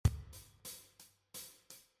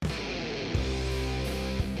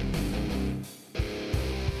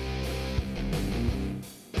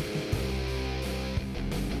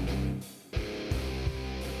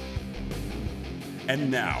And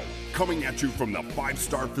now, coming at you from the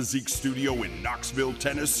 5-Star Physique Studio in Knoxville,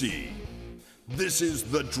 Tennessee, this is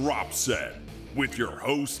The Drop Set with your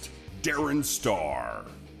host, Darren Starr.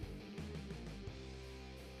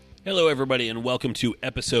 Hello, everybody, and welcome to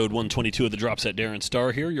episode 122 of The Drop Set. Darren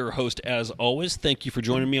Starr here, your host as always. Thank you for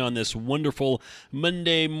joining me on this wonderful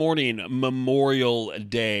Monday morning, Memorial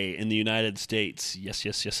Day in the United States. Yes,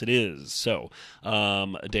 it is. So,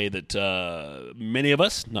 a day that many of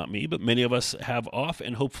us, not me, but many of us have off,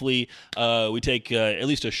 and hopefully we take at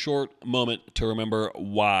least a short moment to remember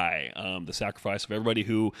why, the sacrifice of everybody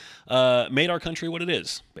who made our country what it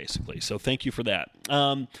is, basically. So thank you for that.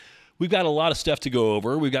 We've got a lot of stuff to go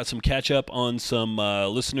over. We've got some catch up on some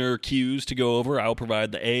listener cues to go over. I'll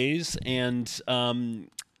provide the A's. And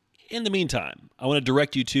in the meantime, I want to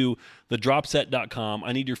direct you to thedropset.com.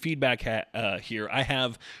 I need your feedback here. I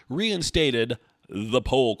have reinstated the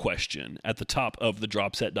poll question at the top of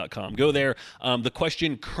thedropset.com. Go there. The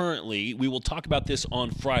question currently, we will talk about this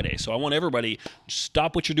on Friday. So I want everybody,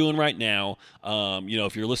 stop what you're doing right now.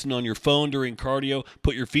 If you're listening on your phone during cardio,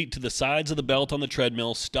 put your feet to the sides of the belt on the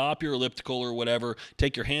treadmill, stop your elliptical or whatever,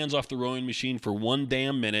 take your hands off the rowing machine for one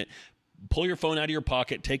damn minute. Pull your phone out of your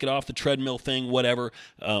pocket, take it off the treadmill thing, whatever.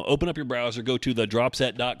 Open up your browser, go to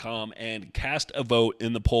thedropset.com, and cast a vote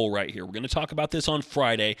in the poll right here. We're going to talk about this on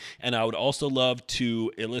Friday, and I would also love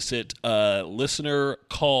to elicit listener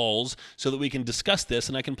calls so that we can discuss this,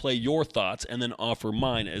 and I can play your thoughts and then offer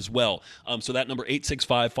mine as well. So that number,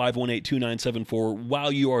 865-518-2974,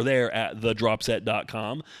 while you are there at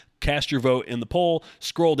thedropset.com. Cast your vote in the poll.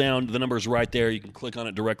 Scroll down. The number's right there. You can click on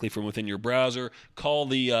it directly from within your browser. Call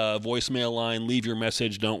the voicemail line. Leave your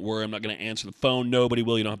message. Don't worry. I'm not going to answer the phone. Nobody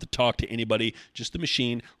will. You don't have to talk to anybody. Just the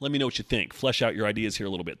machine. Let me know what you think. Flesh out your ideas here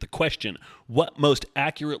a little bit. The question, what most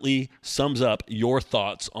accurately sums up your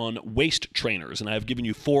thoughts on waist trainers? And I've given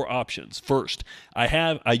you 4 options. First,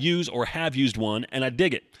 I use or have used one, and I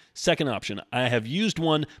dig it. Second option, I have used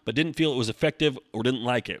one but didn't feel it was effective or didn't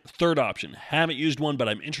like it. Third option, haven't used one but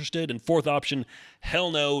I'm interested. And fourth option,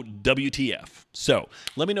 hell no, WTF. So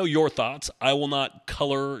let me know your thoughts. I will not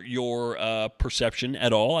color your perception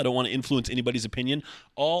at all. I don't want to influence anybody's opinion.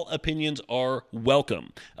 All opinions are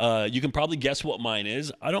welcome. You can probably guess what mine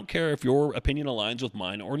is. I don't care if your opinion aligns with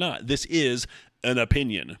mine or not. This is an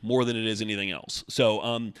opinion more than it is anything else.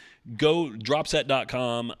 So go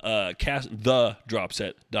dropset.com,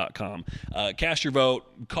 thedropset.com, cast your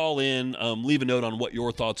vote, call in, leave a note on what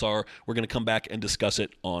your thoughts are. We're going to come back and discuss it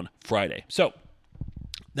on Friday. So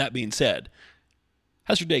that being said,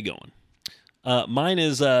 how's your day going? Mine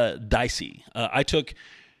is dicey. I took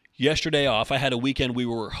yesterday off. I had a weekend. We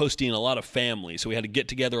were hosting a lot of family, so we had to get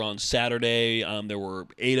together on Saturday. There were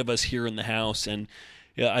 8 of us here in the house, and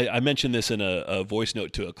I mentioned this in a voice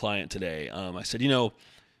note to a client today. I said,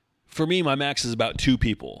 for me, my max is about 2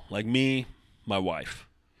 people, like me, my wife.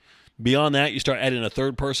 Beyond that, you start adding a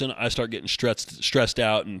third person, I start getting stressed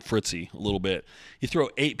out and fritzy a little bit. You throw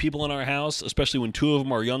 8 people in our house, especially when 2 of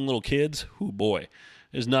them are young little kids, oh boy,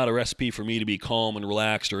 is not a recipe for me to be calm and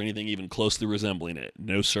relaxed or anything even closely resembling it.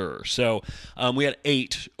 No, sir. So we had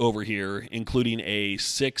 8 over here, including a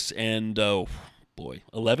 6 and,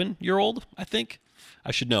 11-year-old, I think.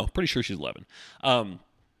 I should know. Pretty sure she's 11. And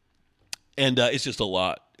it's just a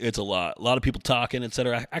lot. It's a lot. A lot of people talking, et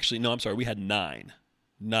cetera. Actually, no, I'm sorry. We had 9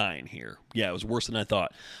 here. Yeah, it was worse than I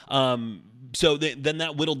thought. So then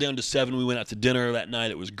that whittled down to 7. We went out to dinner that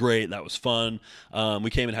night. It was great. That was fun. We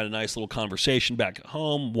came and had a nice little conversation back at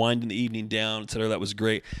home, winding the evening down, et cetera. That was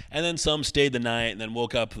great. And then some stayed the night and then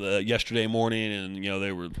woke up yesterday morning and,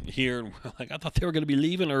 they were here. And we're like, I thought they were going to be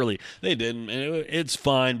leaving early. They didn't. And it's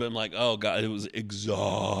fine. But I'm like, oh, God, it was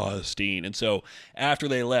exhausting. And so after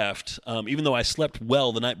they left, even though I slept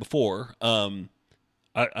well the night before,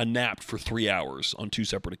 I napped for 3 hours on 2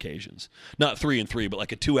 separate occasions. Not 3 and 3, but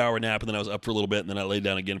like a 2-hour nap, and then I was up for a little bit, and then I laid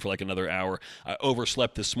down again for like another hour. I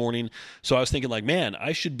overslept this morning, so I was thinking like, man,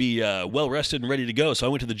 I should be well-rested and ready to go. So I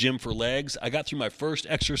went to the gym for legs. I got through my first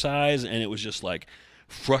exercise, and it was just like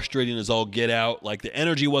frustrating as all get out. Like the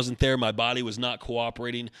energy wasn't there. My body was not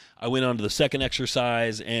cooperating. I went on to the second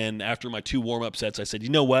exercise, and after my 2 warm-up sets, I said, you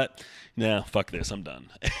know what? Nah, fuck this. I'm done.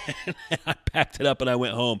 I packed it up and I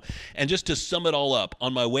went home. And just to sum it all up,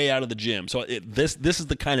 on my way out of the gym, so this is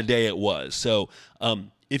the kind of day it was. So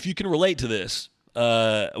if you can relate to this,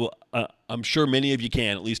 I'm sure many of you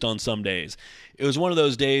can, at least on some days. It was one of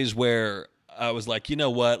those days where I was like, you know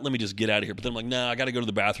what, let me just get out of here. But then I'm like, nah, I got to go to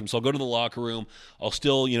the bathroom. So I'll go to the locker room. I'll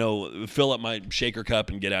still, fill up my shaker cup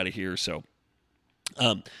and get out of here. So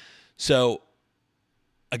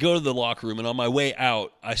I go to the locker room, and on my way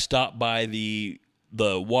out, I stop by the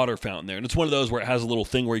water fountain there, and it's one of those where it has a little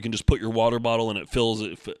thing where you can just put your water bottle and it fills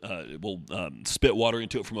it. It will spit water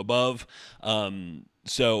into it from above.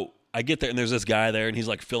 So I get there and there's this guy there and he's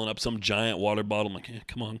like filling up some giant water bottle. I'm like,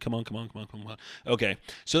 come on. Okay.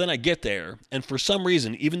 So then I get there and for some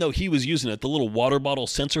reason, even though he was using it, the little water bottle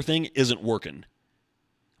sensor thing isn't working.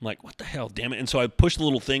 I'm like, what the hell, damn it. And so I push the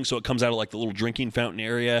little thing so it comes out of like the little drinking fountain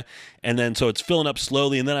area. And then so it's filling up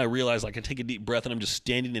slowly. And then I realize like I take a deep breath and I'm just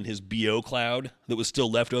standing in his BO cloud that was still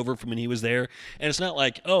left over from when he was there. And it's not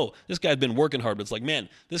like, oh, this guy's been working hard. But it's like, man,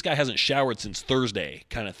 this guy hasn't showered since Thursday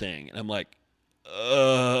kind of thing. And I'm like,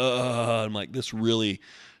 this really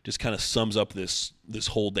just kind of sums up this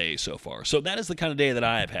whole day so far. So that is the kind of day that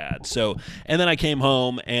I have had. So, and then I came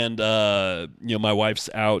home and, my wife's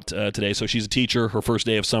out today. So she's a teacher, her first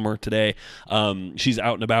day of summer today. She's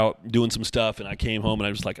out and about doing some stuff. And I came home and I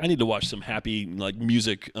was like, I need to watch some happy like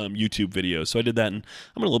music YouTube videos. So I did that and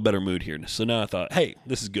I'm in a little better mood here. So now I thought, hey,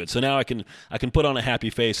 this is good. So now I can put on a happy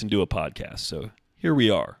face and do a podcast. So here we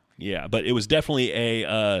are. Yeah, but it was definitely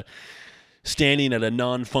a standing at a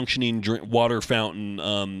non-functioning water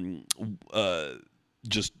fountain,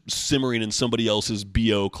 just simmering in somebody else's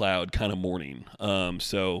BO cloud kind of morning.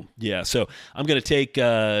 So I'm going to take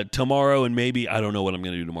tomorrow and maybe, I don't know what I'm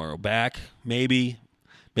going to do tomorrow. Back, maybe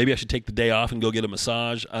I should take the day off and go get a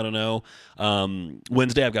massage. I don't know.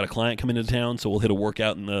 Wednesday, I've got a client coming into town, so we'll hit a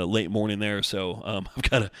workout in the late morning there. So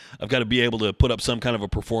I've got to be able to put up some kind of a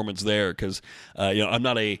performance there because I'm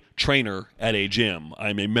not a trainer at a gym.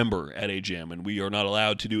 I'm a member at a gym, and we are not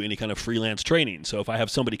allowed to do any kind of freelance training. So if I have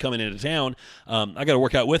somebody coming into town, I got to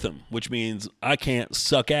work out with them, which means I can't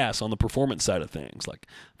suck ass on the performance side of things. Like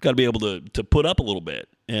I've got to be able to put up a little bit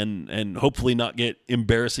and hopefully not get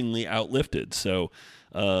embarrassingly outlifted. So.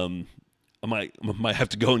 I might have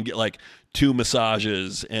to go and get like 2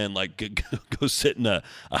 massages and like go sit in a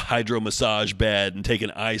hydro massage bed and take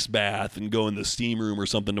an ice bath and go in the steam room or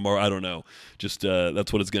something tomorrow. I don't know. Just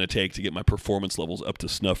that's what it's going to take to get my performance levels up to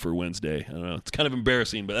snuff for Wednesday. I don't know. It's kind of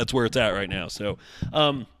embarrassing, but that's where it's at right now. So,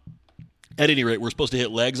 at any rate, we're supposed to hit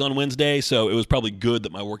legs on Wednesday, so it was probably good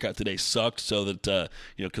that my workout today sucked. So that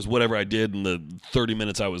because whatever I did in the 30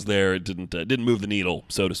 minutes I was there, it didn't move the needle,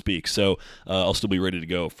 so to speak. So I'll still be ready to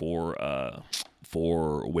go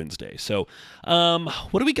for Wednesday. So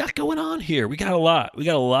what do we got going on here? We got a lot. We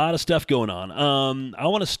got a lot of stuff going on. I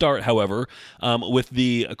want to start, however, with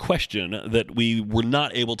the question that we were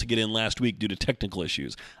not able to get in last week due to technical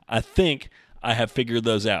issues. I think I have figured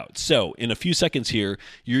those out. So in a few seconds here,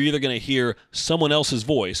 you're either going to hear someone else's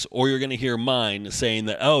voice or you're going to hear mine saying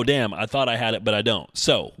that, oh, damn, I thought I had it, but I don't.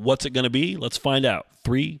 So what's it going to be? Let's find out.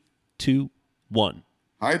 3, 2, 1.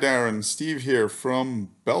 Hi, Darren. Steve here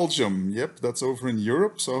from Belgium. Yep, that's over in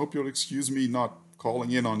Europe. So I hope you'll excuse me not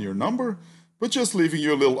calling in on your number, but just leaving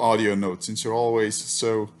you a little audio note since you're always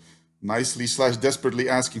so nicely / desperately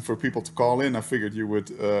asking for people to call in. I figured you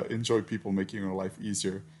would enjoy people making your life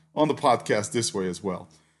easier on the podcast this way as well.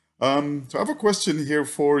 So I have a question here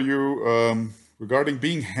for you regarding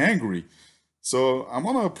being hangry. So I'm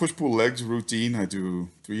on a push-pull legs routine. I do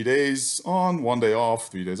 3 days on, 1 day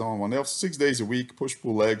off, 3 days on, 1 day off, 6 days a week,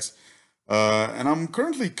 push-pull legs. And I'm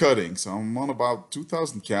currently cutting, so I'm on about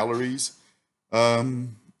 2,000 calories.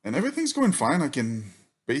 And everything's going fine. I can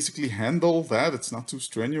basically handle that. It's not too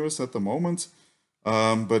strenuous at the moment.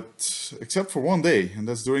 But except for 1 day, and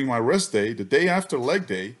that's during my rest day, the day after leg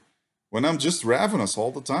day, when I'm just ravenous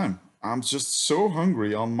all the time. I'm just so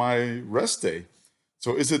hungry on my rest day.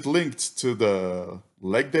 So is it linked to the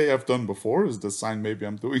leg day I've done before? Is the sign maybe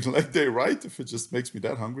I'm doing leg day right if it just makes me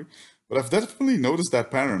that hungry? But I've definitely noticed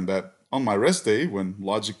that pattern that on my rest day, when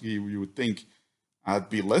logically you would think I'd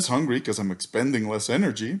be less hungry because I'm expending less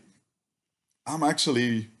energy, I'm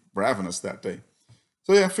actually ravenous that day.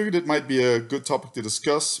 So yeah, I figured it might be a good topic to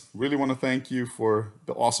discuss. Really want to thank you for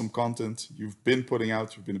the awesome content you've been putting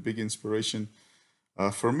out. You've been a big inspiration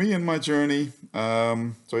for me in my journey.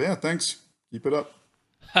 So yeah, thanks. Keep it up.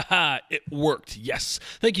 It worked. Yes.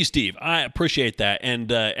 Thank you, Steve. I appreciate that.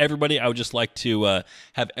 And everybody, I would just like to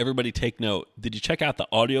have everybody take note. Did you check out the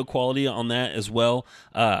audio quality on that as well?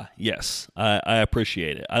 Yes, I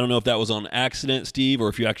appreciate it. I don't know if that was on accident, Steve, or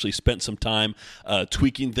if you actually spent some time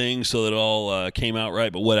tweaking things so that it all came out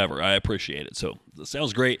right, but whatever. I appreciate it. So that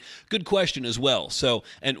sounds great. Good question as well. So,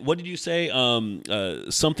 and what did you say?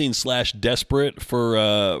 Something / desperate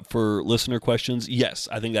for listener questions? Yes,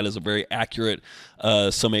 I think that is a very accurate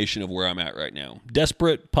summation of where I'm at right now.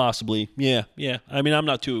 Desperate, possibly. Yeah. I mean, I'm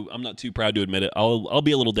not too proud to admit it. I'll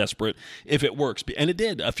be a little desperate if it works, and it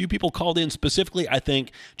did. A few people called in specifically, I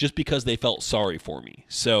think, just because they felt sorry for me.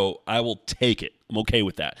 So I will take it. I'm okay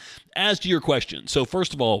with that. As to your question, so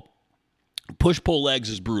first of all, Push-pull legs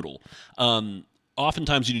is brutal.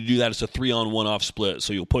 Oftentimes when you do that, it's a 3-on, 1-off split.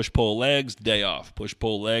 So you'll push-pull legs, day off.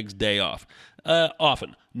 Push-pull legs, day off.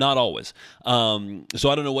 Often, not always. So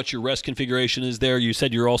I don't know what your rest configuration is there. You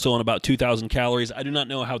said you're also on about 2,000 calories. I do not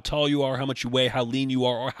know how tall you are, how much you weigh, how lean you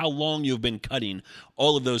are, or how long you've been cutting.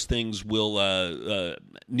 All of those things will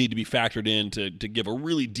need to be factored in to give a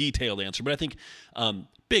really detailed answer. But I think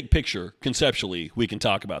big picture, conceptually, we can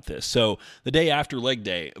talk about this. So the day after leg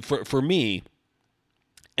day, for me,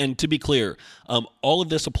 and to be clear, all of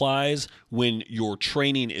this applies when your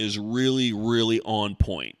training is really, really on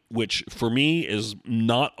point, which for me is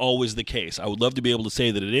not always the case. I would love to be able to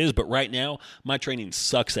say that it is, but right now my training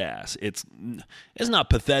sucks ass. It's not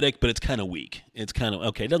pathetic, but it's kind of weak. It's kind of,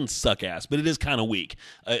 okay, it doesn't suck ass, but it is kind of weak.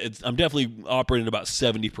 I'm definitely operating at about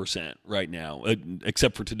 70% right now,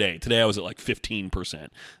 except for today. Today I was at like 15%.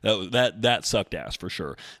 That sucked ass for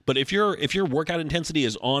sure. But if your workout intensity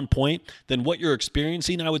is on point, then what you're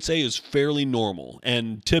experiencing, I would say, is fairly normal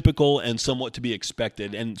and typical and somewhat to be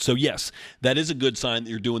expected. And so, yes, that is a good sign that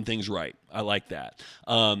you're doing things right. I like that.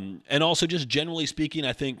 And also, just generally speaking,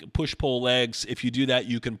 I think push-pull legs, if you do that,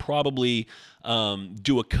 you can probably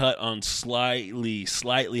do a cut on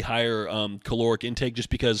slightly higher caloric intake,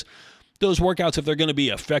 just because those workouts, if they're going to be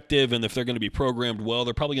effective and if they're going to be programmed well,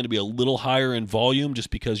 they're probably going to be a little higher in volume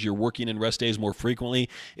just because you're working in rest days more frequently.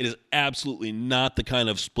 It is absolutely not the kind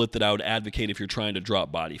of split that I would advocate if you're trying to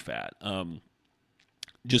drop body fat.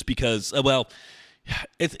 Just because,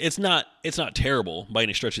 it's not terrible by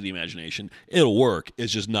any stretch of the imagination. It'll work.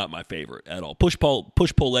 It's just not my favorite at all. Push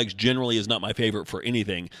pull legs generally is not my favorite for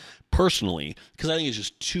anything personally, because I think it's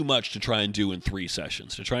just too much to try and do in 3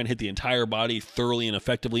 sessions. To try and hit the entire body thoroughly and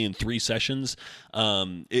effectively in 3 sessions,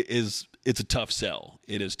 it's a tough sell.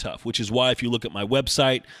 It is tough, which is why if you look at my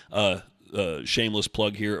website, shameless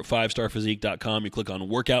plug here at 5starphysique.com, you click on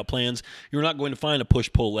workout plans, you're not going to find a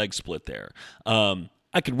push-pull leg split there.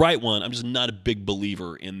 I could write one. I'm just not a big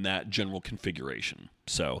believer in that general configuration.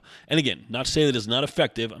 So, and again, not to say that it's not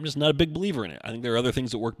effective. I'm just not a big believer in it. I think there are other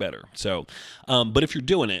things that work better. So, but if you're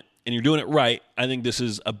doing it and you're doing it right, I think this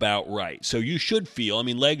is about right. So you should feel,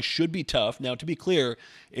 legs should be tough. Now, to be clear,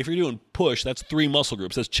 if you're doing push, that's 3 muscle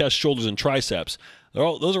groups. That's chest, shoulders, and triceps.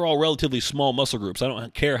 Those are all relatively small muscle groups. I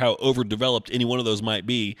don't care how overdeveloped any one of those might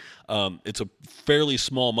be. It's a fairly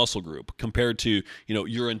small muscle group compared to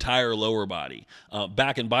your entire lower body.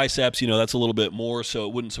 Back and biceps, that's a little bit more. So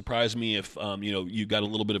it wouldn't surprise me if you got a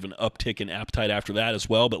little bit of an uptick in appetite after that as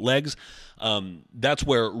well. But legs, that's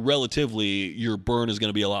where relatively your burn is going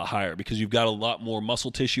to be a lot higher because you've got a lot more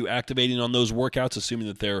muscle tissue activating on those workouts, assuming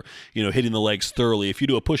that they're hitting the legs thoroughly. If you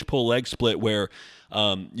do a push-pull leg split where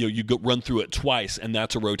you run through it twice, and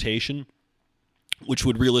that's a rotation, which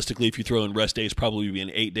would realistically, if you throw in rest days, probably be an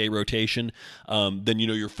 8-day rotation. Then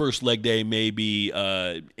your first leg day may be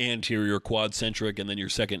anterior quad centric, and then your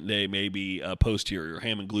second day may be posterior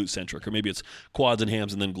ham and glute centric, or maybe it's quads and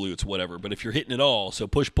hams and then glutes, whatever. But if you're hitting it all, so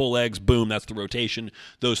push pull legs, boom, that's the rotation.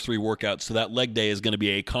 Those 3 workouts. So that leg day is going to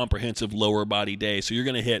be a comprehensive lower body day. So you're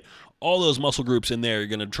going to hit all those muscle groups in there. You're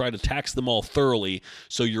going to try to tax them all thoroughly,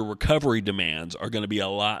 so your recovery demands are going to be a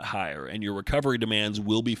lot higher, and your recovery demands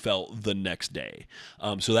will be felt the next day.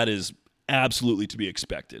 So that is absolutely to be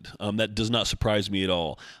expected. That does not surprise me at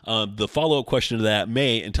all. The follow-up question to that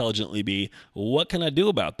may intelligently be, what can I do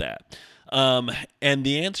about that? And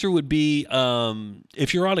the answer would be,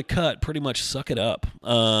 if you're on a cut, pretty much suck it up,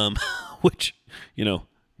 which,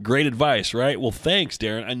 great advice, right? Well, thanks,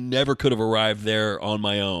 Darren. I never could have arrived there on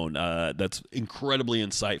my own. That's incredibly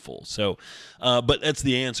insightful. So, but that's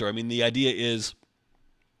the answer. The idea is,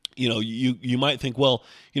 you might think, well,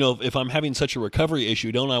 if I'm having such a recovery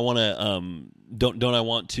issue, don't I want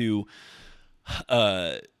to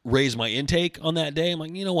raise my intake on that day? I'm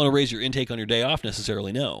like, you don't want to raise your intake on your day off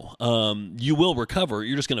necessarily. No. You will recover.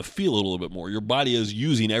 You're just going to feel a little bit more. Your body is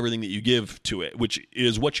using everything that you give to it, which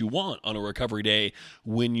is what you want on a recovery day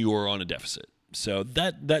when you're on a deficit. So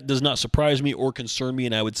that does not surprise me or concern me,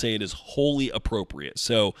 and I would say it is wholly appropriate.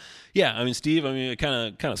 So, yeah, Steve, it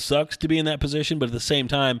kind of sucks to be in that position, but at the same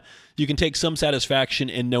time, you can take some satisfaction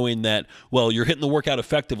in knowing that, well, you're hitting the workout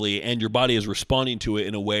effectively, and your body is responding to it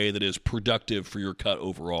in a way that is productive for your cut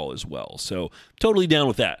overall as well. So, totally down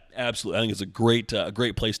with that. Absolutely, I think it's a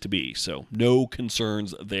great place to be. So, no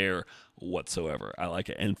concerns there whatsoever. I like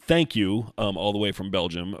it. And thank you all the way from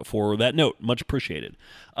Belgium for that note. Much appreciated.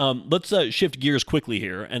 Let's shift gears quickly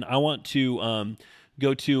here, and I want to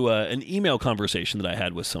go to an email conversation that I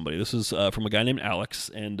had with somebody. This is from a guy named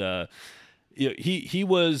Alex, and he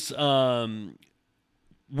was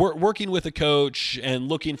working with a coach and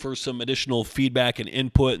looking for some additional feedback and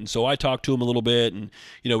input. And so I talked to him a little bit, and,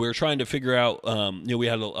 we were trying to figure out, we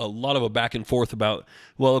had a lot of a back and forth about,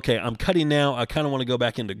 well, okay, I'm cutting now. I kind of want to go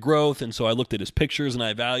back into growth. And so I looked at his pictures and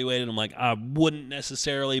I evaluated. I'm like, I wouldn't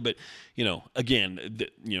necessarily, but, again,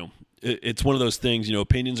 it's one of those things,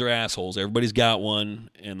 opinions are assholes. Everybody's got one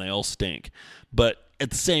and they all stink. But at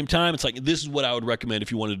the same time, it's like, this is what I would recommend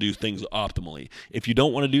if you want to do things optimally. If you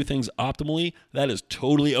don't want to do things optimally, that is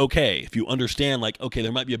totally okay. If you understand, like, okay,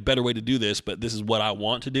 there might be a better way to do this, but this is what I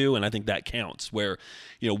want to do, and I think that counts. Where,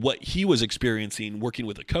 what he was experiencing working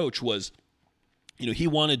with a coach was, he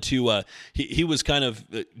wanted to, he was kind of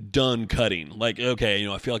done cutting. Like, okay,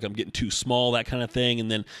 I feel like I'm getting too small, that kind of thing, and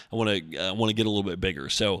then I want to get a little bit bigger.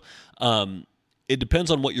 So it depends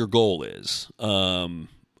on what your goal is.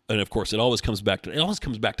 And of course, it always comes back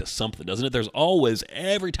to something, doesn't it? There's always,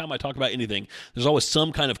 every time I talk about anything, there's always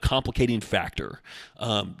some kind of complicating factor.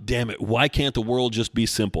 Damn it, why can't the world just be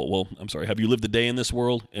simple? Well, I'm sorry, have you lived a day in this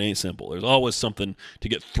world? It ain't simple. There's always something to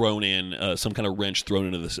get thrown in, some kind of wrench thrown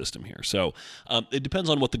into the system here. So it depends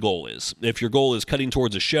on what the goal is. If your goal is cutting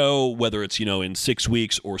towards a show, whether it's, in 6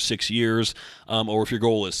 weeks or 6 years, or if your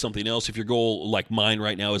goal is something else, if your goal, like mine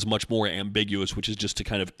right now, is much more ambiguous, which is just to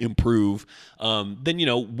kind of improve,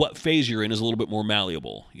 then, what phase you're in is a little bit more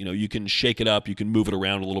malleable. You can shake it up, you can move it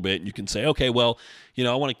around a little bit, and you can say, okay, well,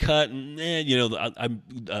 I want to cut, and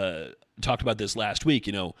I talked about this last week.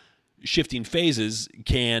 Shifting phases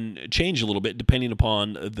can change a little bit depending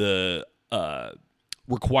upon the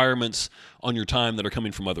requirements on your time that are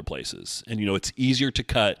coming from other places. And, it's easier to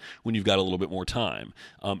cut when you've got a little bit more time.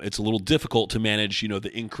 It's a little difficult to manage,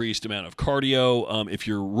 the increased amount of cardio if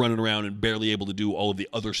you're running around and barely able to do all of the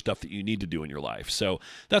other stuff that you need to do in your life. So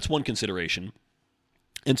that's one consideration.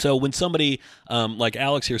 And so when somebody like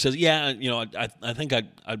Alex here says, yeah, I think I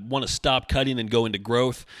want to stop cutting and go into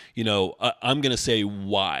growth, I'm going to say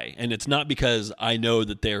why. And it's not because I know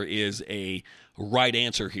that there is a right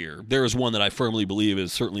answer here. There is one that I firmly believe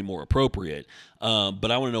is certainly more appropriate,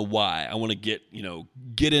 but I want to know why. I want to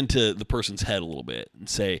get into the person's head a little bit and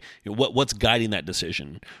say, what's guiding that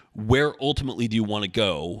decision? Where ultimately do you want to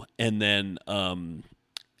go? And then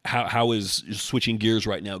how is switching gears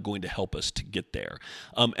right now going to help us to get there?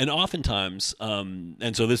 And oftentimes,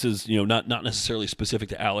 and so this is not necessarily specific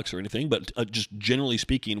to Alex or anything, but just generally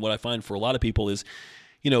speaking, what I find for a lot of people is,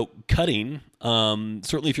 cutting,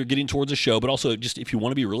 certainly if you're getting towards a show, but also just if you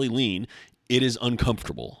want to be really lean, it is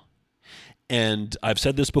uncomfortable. And I've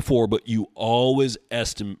said this before, but you always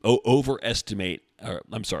overestimate, or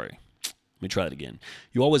I'm sorry, let me try that again.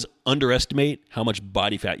 You always underestimate how much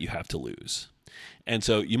body fat you have to lose. And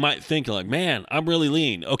so you might think like, man, I'm really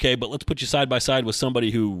lean. Okay, but let's put you side by side with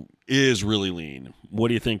somebody who is really lean. What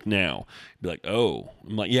do you think now? Be like, oh,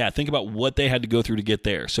 I'm like, yeah, think about what they had to go through to get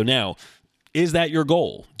there. So now, is that your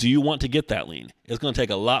goal? Do you want to get that lean? It's going to take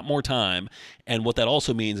a lot more time. And what that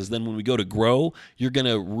also means is then when we go to grow, you're going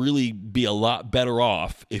to really be a lot better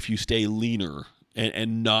off if you stay leaner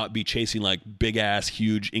and not be chasing like big ass,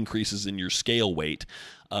 huge increases in your scale weight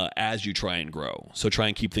as you try and grow. So try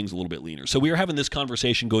and keep things a little bit leaner. So we were having this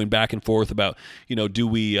conversation going back and forth about, do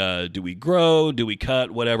we grow? Do we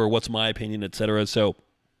cut? Whatever. What's my opinion, et cetera. So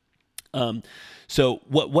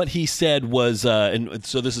what he said was, and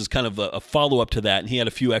so this is kind of a follow-up to that, and he had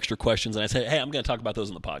a few extra questions, and I said, hey, I'm going to talk about those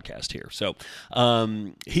in the podcast here. So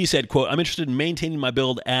he said, quote, I'm interested in maintaining my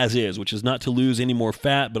build as is, which is not to lose any more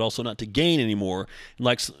fat, but also not to gain any more, and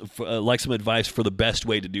like some advice for the best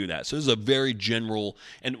way to do that. So this is a very general,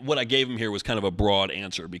 and what I gave him here was kind of a broad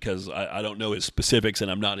answer because I don't know his specifics,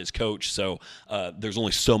 and I'm not his coach, so there's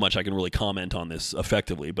only so much I can really comment on this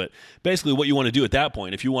effectively. But basically what you want to do at that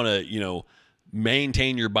point, if you want to,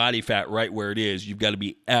 maintain your body fat right where it is, you've got to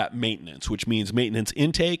be at maintenance, which means maintenance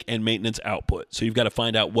intake and maintenance output. So you've got to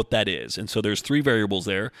find out what that is. And so there's 3 variables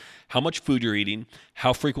there: how much food you're eating,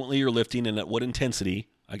 how frequently you're lifting, and at what intensity.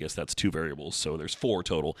 I guess that's 2 variables, so there's 4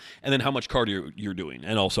 total. And then how much cardio you're doing,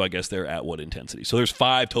 and also I guess they're at what intensity. So there's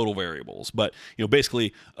 5 total variables, but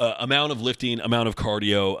basically amount of lifting, amount of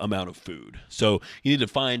cardio, amount of food. So you need to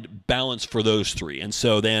find balance for those 3. And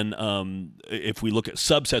so then if we look at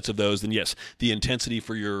subsets of those, then yes, the intensity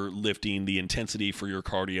for your lifting, the intensity for your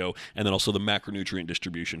cardio, and then also the macronutrient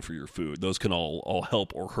distribution for your food. Those can all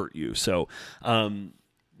help or hurt you. So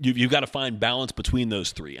you've got to find balance between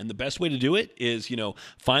those 3. And the best way to do it is,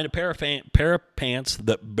 find a pair of pants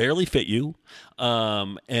that barely fit you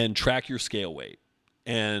and track your scale weight.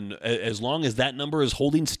 And as long as that number is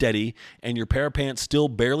holding steady and your pair of pants still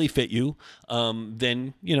barely fit you,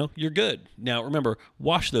 then, you're good. Now, remember,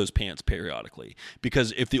 wash those pants periodically,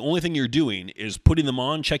 because if the only thing you're doing is putting them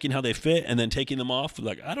on, checking how they fit, and then taking them off,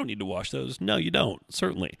 like, I don't need to wash those. No, you don't,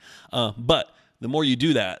 certainly. But the more you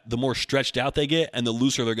do that, the more stretched out they get and the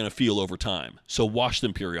looser they're going to feel over time. So wash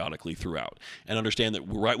them periodically throughout, and understand that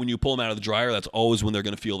right when you pull them out of the dryer, that's always when they're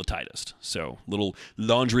going to feel the tightest. So little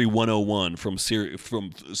laundry 101 from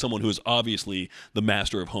someone who is obviously the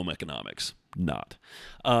master of home economics. Not.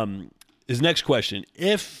 His next question,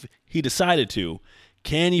 if he decided to,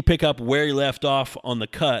 can he pick up where he left off on the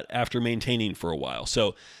cut after maintaining for a while?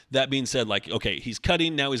 So that being said, okay, he's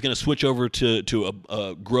cutting. Now he's going to switch over to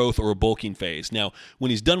a growth or a bulking phase. Now, when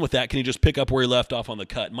he's done with that, can he just pick up where he left off on the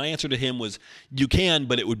cut? My answer to him was, you can,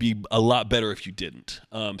 but it would be a lot better if you didn't.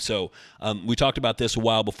 We talked about this a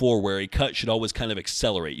while before, where a cut should always kind of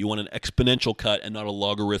accelerate. You want an exponential cut and not a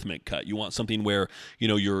logarithmic cut. You want something where,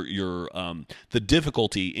 the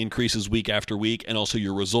difficulty increases week after week, and also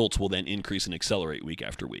your results will then increase and accelerate week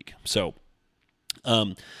after week. So,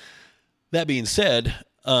 that being said,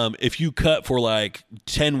 if you cut for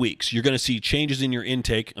 10 weeks, you're going to see changes in your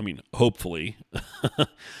intake. I mean, hopefully.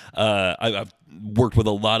 I've worked with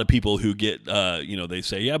a lot of people who get, they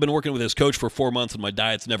say, yeah, I've been working with this coach for 4 months and my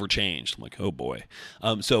diet's never changed. I'm like, oh boy.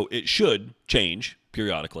 So it should change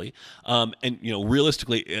periodically.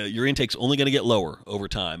 Realistically, your intake's only going to get lower over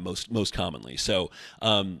time, most commonly. So,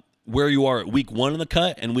 where you are at week 1 in the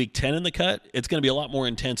cut and week 10 in the cut, it's going to be a lot more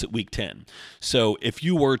intense at week 10. So if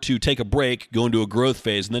you were to take a break, go into a growth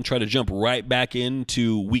phase, and then try to jump right back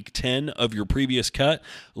into week 10 of your previous cut,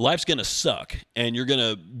 life's going to suck, and you're going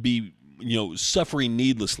to be suffering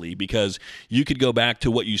needlessly, because you could go back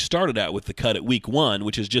to what you started at with the cut at week 1,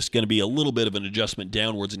 which is just going to be a little bit of an adjustment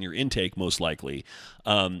downwards in your intake, most likely,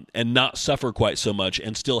 and not suffer quite so much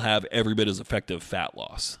and still have every bit as effective fat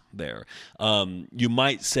loss there. You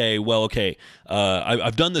might say, well, okay,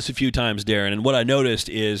 I've done this a few times, Darren, and what I noticed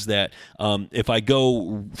is that if I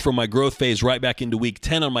go from my growth phase right back into week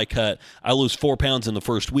 10 on my cut, I lose 4 pounds in the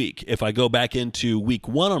first week. If I go back into week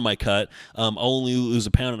 1 on my cut, I'll only lose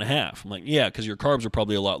 1.5 pounds. I'm like, yeah, because your carbs are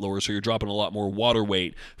probably a lot lower, so you're dropping a lot more water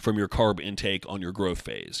weight from your carb intake on your growth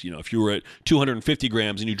phase. If you were at 250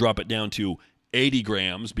 grams and you drop it down to 80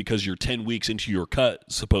 grams because you're 10 weeks into your cut,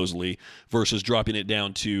 supposedly, versus dropping it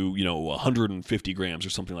down to, 150 grams or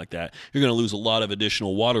something like that, you're going to lose a lot of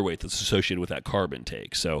additional water weight that's associated with that carb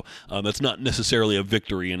intake. So that's not necessarily a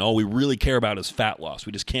victory, and all we really care about is fat loss.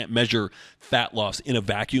 We just can't measure fat loss in a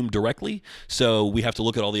vacuum directly, so we have to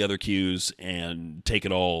look at all the other cues and take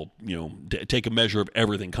it all, take a measure of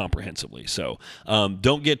everything comprehensively. So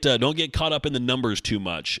don't get caught up in the numbers too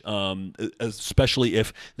much, especially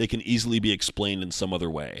if they can easily be explained in some other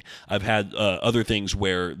way. I've had other things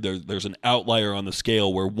where there's an outlier on the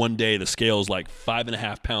scale where one day the scale is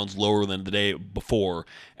 5.5 pounds lower than the day before,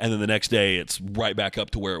 and then the next day it's right back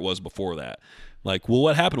up to where it was before that. Well,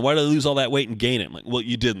 what happened? Why did I lose all that weight and gain it? Well,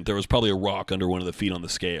 you didn't. There was probably a rock under one of the feet on the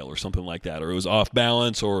scale or something like that, or it was off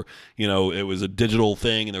balance, or, it was a digital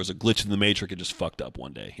thing and there was a glitch in the matrix. It just fucked up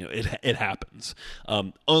one day. It happens.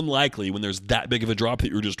 Unlikely when there's that big of a drop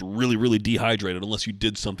that you're just really, really dehydrated, unless you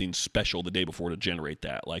did something special the day before to generate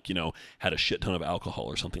that, had a shit ton of alcohol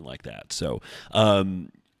or something like that. So,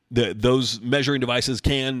 those measuring devices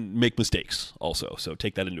can make mistakes also, so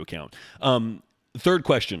take that into account. Third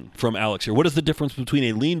question from Alex here. What is the difference between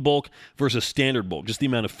a lean bulk versus standard bulk? Just the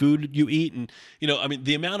amount of food you eat? And,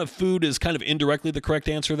 the amount of food is kind of indirectly the correct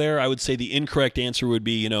answer there. I would say the incorrect answer would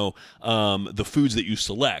be, the foods that you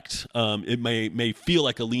select. It may feel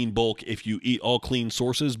like a lean bulk if you eat all clean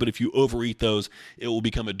sources, but if you overeat those, it will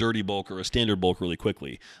become a dirty bulk or a standard bulk really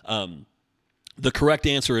quickly. The correct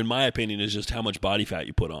answer, in my opinion, is just how much body fat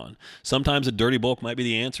you put on. Sometimes a dirty bulk might be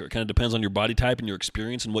the answer. It kind of depends on your body type and your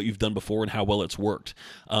experience and what you've done before and how well it's worked.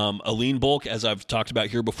 A lean bulk, as I've talked about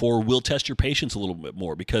here before, will test your patience a little bit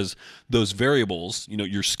more, because those variables,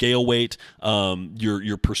 your scale weight,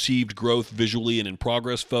 your perceived growth visually and in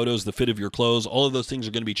progress photos, the fit of your clothes, all of those things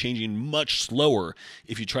are going to be changing much slower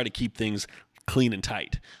if you try to keep things clean and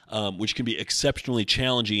tight, which can be exceptionally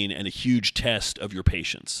challenging and a huge test of your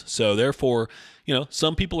patience. So therefore,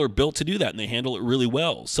 some people are built to do that and they handle it really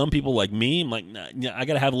well. Some people like me, I'm like, nah, I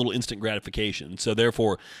got to have a little instant gratification. So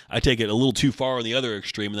therefore, I take it a little too far on the other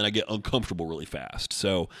extreme, and then I get uncomfortable really fast.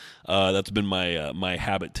 So that's been my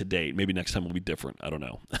habit to date. Maybe next time will be different. I don't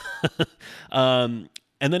know.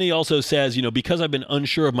 And then he also says, because I've been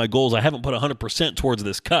unsure of my goals, I haven't put 100% towards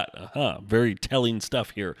this cut. Very telling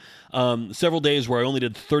stuff here. Several days where I only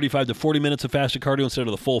did 35 to 40 minutes of fasted cardio instead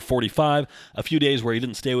of the full 45. A few days where he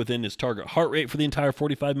didn't stay within his target heart rate for the entire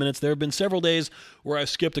 45 minutes. There have been several days where I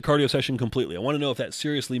skipped a cardio session completely. I want to know if that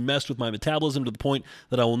seriously messed with my metabolism to the point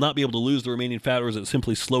that I will not be able to lose the remaining fat, or is it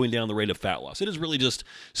simply slowing down the rate of fat loss? It is really just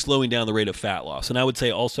slowing down the rate of fat loss. And I would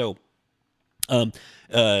say also,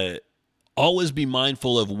 always be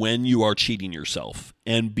mindful of when you are cheating yourself,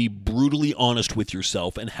 and be brutally honest with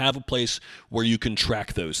yourself, and have a place where you can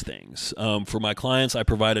track those things. For my clients, I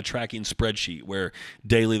provide a tracking spreadsheet where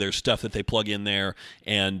daily there's stuff that they plug in there,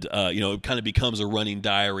 and it kind of becomes a running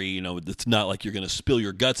diary. It's not like you're going to spill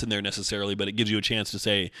your guts in there necessarily, but it gives you a chance to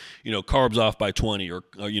say, carbs off by 20, or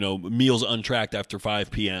meals untracked after 5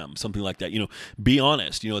 p.m., something like that. Be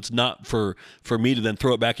honest. It's not for me to then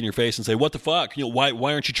throw it back in your face and say, what the fuck? Why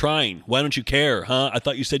aren't you trying? Why don't you care? I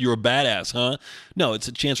thought you said you were a badass, No, it's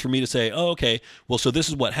a chance for me to say, oh, okay, well, so this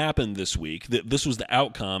is what happened this week. This was the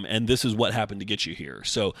outcome, and this is what happened to get you here.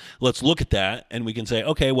 So let's look at that, and we can say,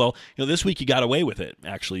 okay, well, this week you got away with it.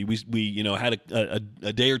 Actually, we had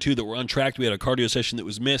a day or two that were untracked. We had a cardio session that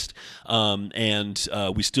was missed, and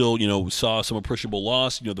we still, saw some appreciable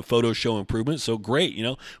loss. The photos show improvement. So great,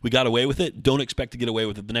 we got away with it. Don't expect to get away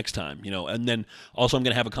with it the next time. And then also I'm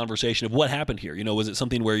going to have a conversation of what happened here. Was it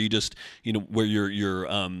something where you just, where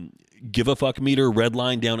your give a fuck meter red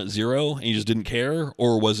line down at 0 and you just didn't care?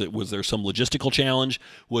 Or was there some logistical challenge?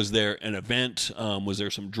 Was there an event? Was there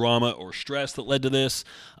some drama or stress that led to this?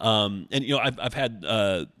 I've had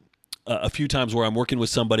a few times where I'm working with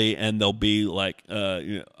somebody and they'll be like,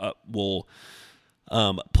 we'll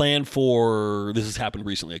plan for, this has happened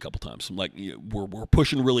recently a couple times. I'm like, we're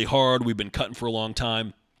pushing really hard. We've been cutting for a long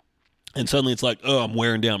time. And suddenly it's like, oh, I'm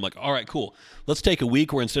wearing down. I'm like, all right, cool. Let's take a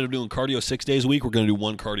week where instead of doing cardio 6 days a week, we're going to do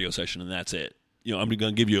one cardio session and that's it. I'm going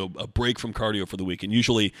to give you a break from cardio for the week. And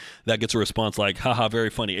usually that gets a response like, haha, very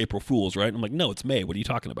funny, April Fools, right? And I'm like, no, it's May. What are you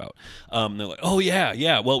talking about? They're like, oh,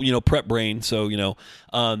 yeah. Well, prep brain. So,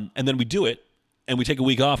 and then we do it and we take a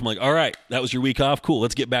week off. I'm like, all right, that was your week off. Cool.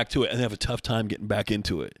 Let's get back to it. And they have a tough time getting back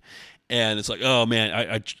into it. And it's like, oh,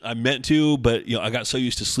 man, I meant to, but, I got so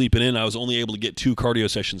used to sleeping in, I was only able to get 2 cardio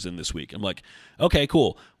sessions in this week. I'm like, okay,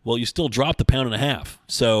 cool. Well, you still dropped 1.5 pounds.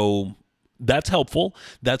 So that's helpful.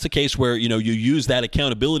 That's a case where, you use that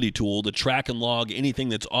accountability tool to track and log anything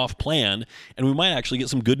that's off plan, and we might actually get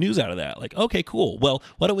some good news out of that. Like, okay, cool. Well,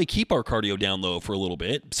 why don't we keep our cardio down low for a little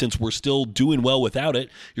bit? Since we're still doing well without it,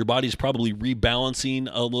 your body's probably rebalancing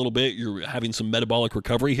a little bit. You're having some metabolic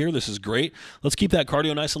recovery here. This is great. Let's keep that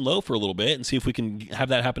cardio nice and low for a little bit and see if we can have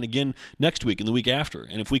that happen again next week and the week after.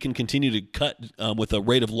 And if we can continue to cut with a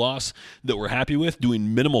rate of loss that we're happy with,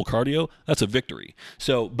 doing minimal cardio, that's a victory.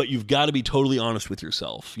 So, but you've got to be totally honest with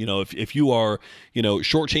yourself. If you are,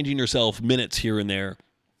 shortchanging yourself minutes here and there,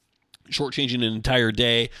 shortchanging an entire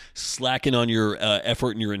day, slacking on your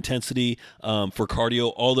effort and your intensity for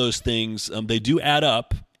cardio, all those things, they do add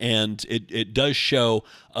up. And it does show,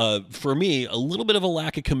 for me, a little bit of a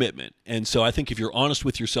lack of commitment. And so I think if you're honest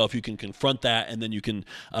with yourself, you can confront that, and then you can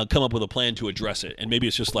come up with a plan to address it. And maybe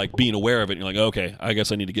it's just like being aware of it. And you're like, okay, I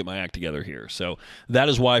guess I need to get my act together here. So that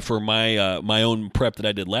is why for my own prep that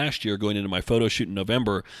I did last year, going into my photo shoot in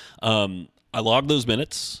November, I logged those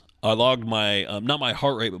minutes. I logged my, not my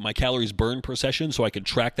heart rate, but my calories burned per session, so I could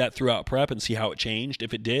track that throughout prep and see how it changed,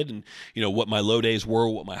 if it did, and, what my low days were,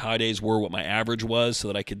 what my high days were, what my average was, so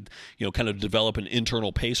that I could, kind of develop an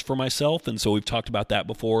internal pace for myself. And so we've talked about that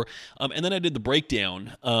before. And then I did the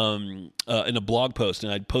breakdown in a blog post,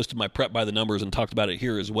 and I posted my prep by the numbers and talked about it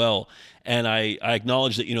here as well. And I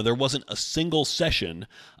acknowledged that, there wasn't a single session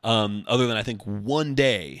other than I think one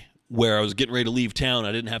day where I was getting ready to leave town.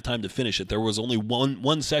 I didn't have time to finish it. There was only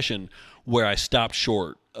one session where I stopped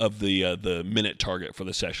short of the minute target for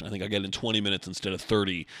the session. I think I got in 20 minutes instead of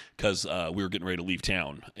 30 because we were getting ready to leave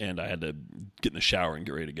town and I had to get in the shower and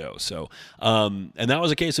get ready to go. So, and that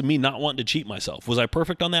was a case of me not wanting to cheat myself. Was I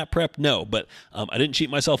perfect on that prep? No, but I didn't cheat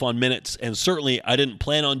myself on minutes, and certainly I didn't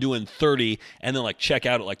plan on doing 30 and then check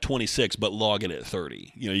out at 26, but log it at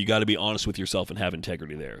 30. You got to be honest with yourself and have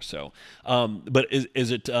integrity there. So, but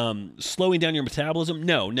is it slowing down your metabolism?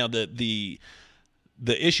 No. Now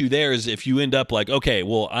the issue there is if you end up okay,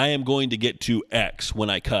 well, I am going to get to X when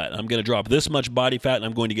I cut. I'm going to drop this much body fat and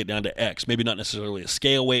I'm going to get down to X. Maybe not necessarily a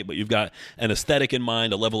scale weight, but you've got an aesthetic in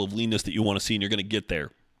mind, a level of leanness that you want to see, and you're going to get there.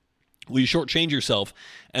 Well, you shortchange yourself,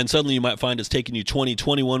 and suddenly you might find it's taking you 20,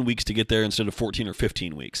 21 weeks to get there instead of 14 or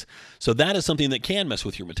 15 weeks. So that is something that can mess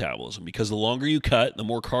with your metabolism, because the longer you cut, the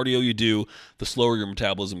more cardio you do, the slower your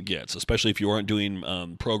metabolism gets, especially if you aren't doing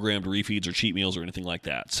programmed refeeds or cheat meals or anything like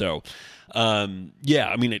that. So,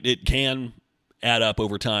 it can add up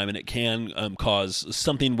over time, and it can cause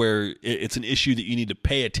something where it's an issue that you need to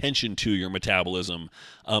pay attention to your metabolism,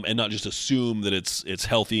 and not just assume that it's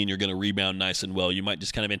healthy and you're going to rebound nice and well. You might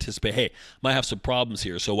just kind of anticipate, hey, might have some problems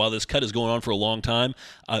here. So while this cut is going on for a long time,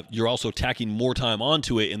 you're also tacking more time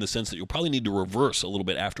onto it, in the sense that you'll probably need to reverse a little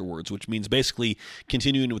bit afterwards, which means basically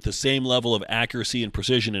continuing with the same level of accuracy and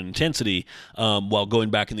precision and intensity while going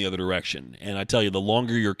back in the other direction. And I tell you, the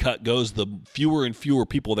longer your cut goes, the fewer and fewer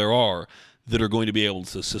people there are that are going to be able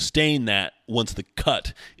to sustain that once the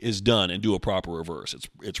cut is done and do a proper reverse.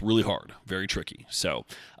 It's really hard, very tricky. So,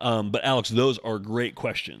 but Alex, those are great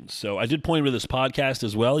questions. So I did point him to this podcast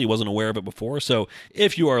as well. He wasn't aware of it before. So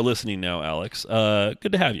if you are listening now, Alex,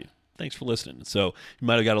 good to have you. Thanks for listening. So you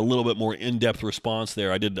might have got a little bit more in-depth response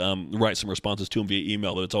there. I did write some responses to him via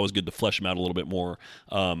email, but it's always good to flesh them out a little bit more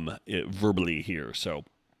verbally here. So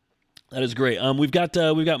that is great. We've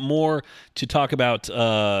got more to talk about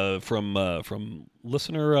from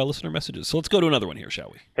listener messages. So let's go to another one here,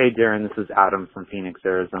 shall we? Hey, Darren, this is Adam from Phoenix,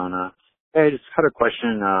 Arizona. Hey, I just had a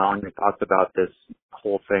question on your thoughts about this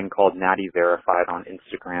whole thing called Natty Verified on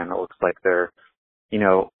Instagram. It looks like they're,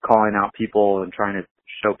 calling out people and trying to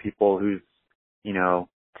show people who's,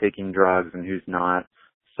 taking drugs and who's not.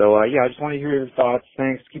 So, I just want to hear your thoughts.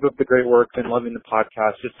 Thanks. Keep up the great work. Been loving the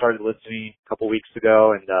podcast. Just started listening a couple weeks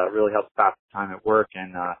ago, and really helps pass the time at work.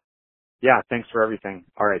 And, thanks for everything.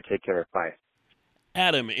 All right, take care. Bye.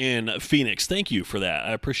 Adam in Phoenix, thank you for that.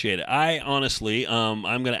 I appreciate it. I honestly,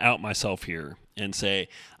 I'm going to out myself here and say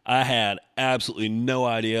I had absolutely no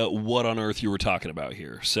idea what on earth you were talking about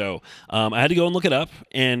here. So I had to go and look it up,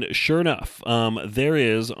 and sure enough, there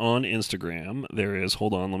is on Instagram,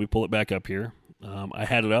 hold on, let me pull it back up here. I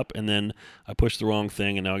had it up, and then I pushed the wrong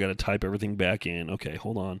thing, and now I got to type everything back in. Okay,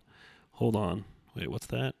 hold on. Wait, what's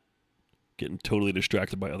that? Getting totally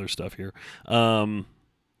distracted by other stuff here.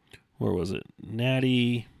 Where was it?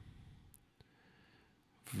 Natty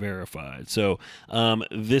Verified. So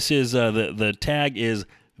this is the tag is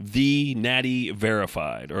the Natty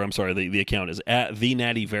Verified, or I'm sorry, the account is at the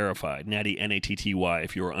Natty Verified. Natty Natty,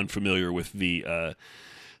 if you're unfamiliar with the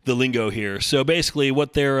lingo here. So basically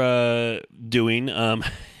what they're doing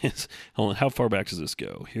is, hold on, how far back does this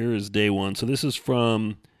go? Here is day one. So this is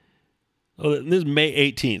from, this is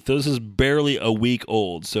May 18th. So this is barely a week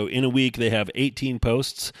old. So in a week they have 18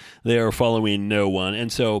 posts. They are following no one.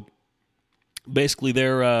 And so basically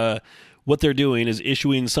what they're doing is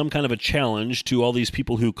issuing some kind of a challenge to all these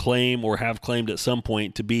people who claim or have claimed at some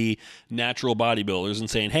point to be natural bodybuilders and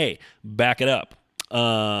saying, hey, back it up.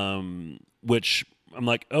 Which I'm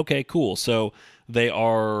like, okay, cool. So they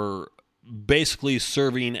are basically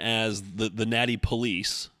serving as the natty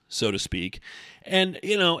police, so to speak. And,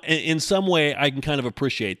 in some way I can kind of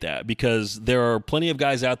appreciate that, because there are plenty of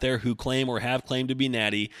guys out there who claim or have claimed to be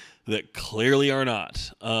natty that clearly are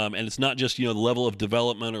not. And it's not just, the level of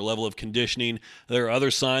development or level of conditioning. There are other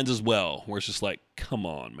signs as well where it's just like, come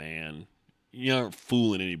on, man. You aren't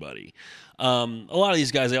fooling anybody. A lot of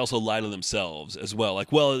these guys, they also lie to themselves as well.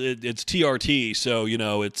 Like, well, it's TRT, so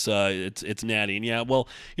it's natty. And yeah, well,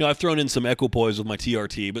 I've thrown in some equipoise with my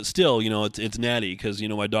TRT, but still, it's natty because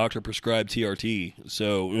my doctor prescribed TRT.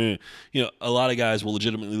 So a lot of guys will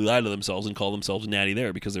legitimately lie to themselves and call themselves natty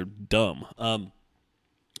there because they're dumb.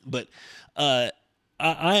 But I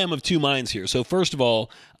am of two minds here. So first of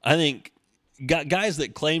all, I think guys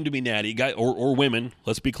that claim to be natty, or women,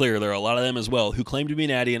 let's be clear, there are a lot of them as well, who claim to be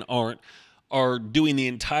natty and aren't, are doing the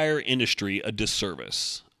entire industry a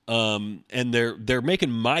disservice. And they're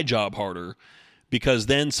making my job harder, because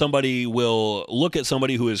then somebody will look at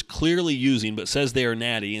somebody who is clearly using but says they are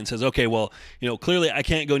natty and says, okay, well, clearly I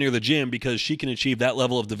can't go near the gym because she can achieve that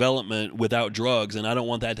level of development without drugs, and I don't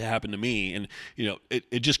want that to happen to me. And,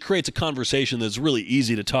 it just creates a conversation that's really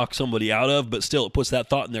easy to talk somebody out of, but still it puts that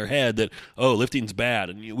thought in their head that, oh, lifting's bad.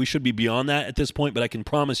 And we should be beyond that at this point, but I can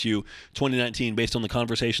promise you 2019, based on the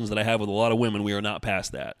conversations that I have with a lot of women, we are not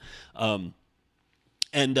past that.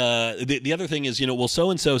 And the other thing is, well,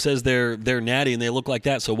 so-and-so says they're natty and they look like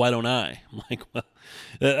that, so why don't I? I'm like, well,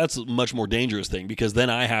 that's a much more dangerous thing, because then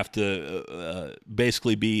I have to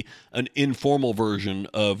basically be an informal version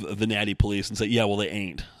of the natty police and say, yeah, well, they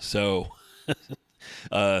ain't. So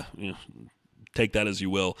take that as you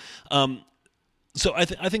will. So I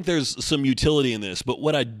think there's some utility in this, but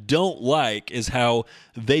what I don't like is how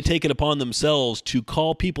they take it upon themselves to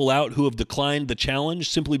call people out who have declined the challenge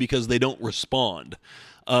simply because they don't respond.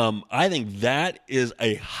 I think that is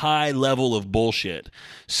a high level of bullshit.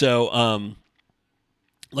 So,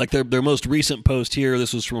 like their most recent post here,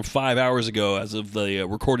 this was from 5 hours ago as of the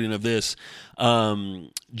recording of this.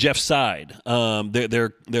 Jeff Side,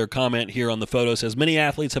 their comment here on the photo says, many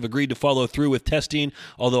athletes have agreed to follow through with testing,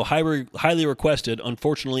 although highly requested.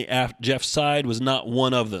 Unfortunately, Jeff Side was not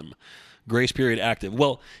one of them. Grace period active.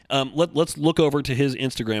 Well, let's look over to his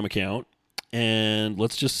Instagram account, and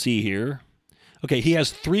let's just see here. Okay, he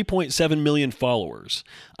has 3.7 million followers.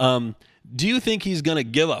 Do you think he's going to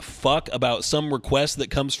give a fuck about some request that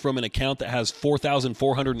comes from an account that has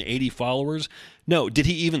 4,480 followers? No. Did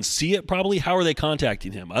he even see it? Probably. How are they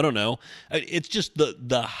contacting him? I don't know. It's just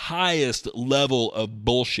the highest level of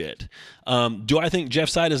bullshit. Do I think Jeff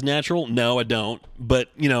Side is natural? No, I don't. But,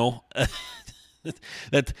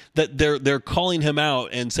 that they're calling him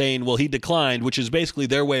out and saying, well, he declined, which is basically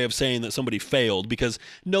their way of saying that somebody failed, because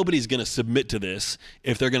nobody's going to submit to this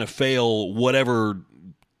if they're going to fail whatever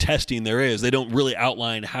testing there is. They don't really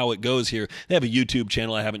outline how it goes here. They have a YouTube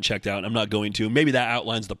channel I haven't checked out. I'm not going to. Maybe that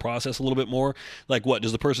outlines the process a little bit more. Like, what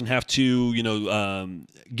does the person have to,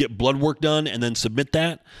 get blood work done and then submit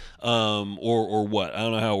that, or what? I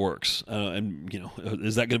don't know how it works. And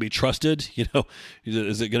is that going to be trusted?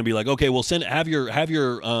 Is it going to be like, okay, well, have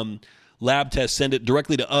your lab test, send it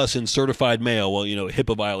directly to us in certified mail? Well,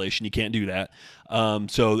 HIPAA violation. You can't do that.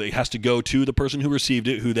 So it has to go to the person who received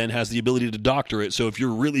it, who then has the ability to doctor it. So if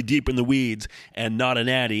you're really deep in the weeds and not a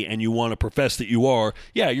natty and you want to profess that you are,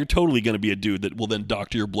 yeah, you're totally going to be a dude that will then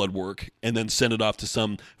doctor your blood work and then send it off to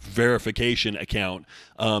some verification account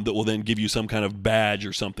that will then give you some kind of badge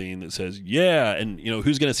or something that says, yeah, and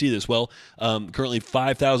who's going to see this? Well, currently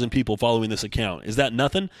 5,000 people following this account. Is that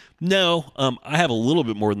nothing? No, I have a little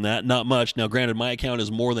bit more than that, not much. Now, granted, my account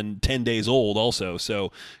is more than 10 days old also,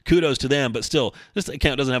 so kudos to them, but still, this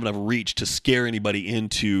account doesn't have enough reach to scare anybody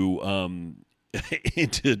into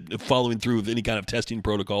into following through with any kind of testing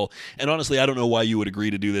protocol. And honestly, I don't know why you would agree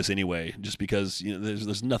to do this anyway, just because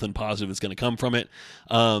there's nothing positive that's going to come from it.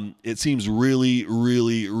 It seems really,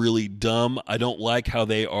 really, really dumb. I don't like how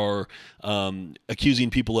they are accusing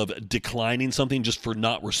people of declining something just for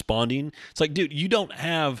not responding. It's like, dude, you don't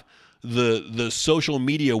have the social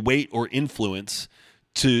media weight or influence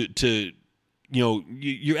to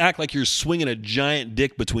you act like you're swinging a giant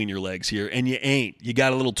dick between your legs here, and you ain't. You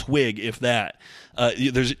got a little twig, if that.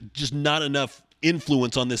 There's just not enough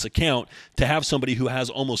influence on this account to have somebody who has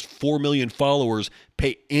almost 4 million followers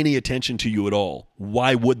pay any attention to you at all.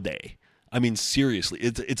 Why would they? I mean, seriously,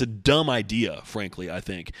 it's a dumb idea, frankly, I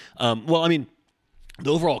think.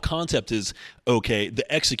 The overall concept is okay.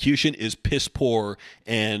 The execution is piss poor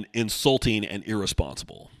and insulting and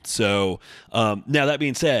irresponsible. So now that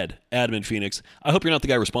being said, Adam and Phoenix, I hope you're not the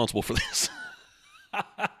guy responsible for this,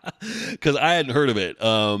 because I hadn't heard of it.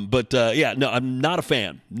 I'm not a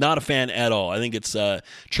fan. Not a fan at all. I think it's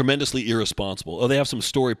tremendously irresponsible. Oh, they have some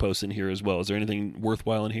story posts in here as well. Is there anything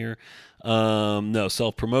worthwhile in here? No,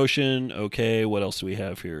 self-promotion. Okay, what else do we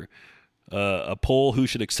have here? A poll: who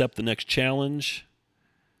should accept the next challenge?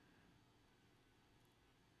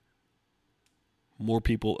 More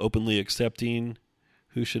people openly accepting.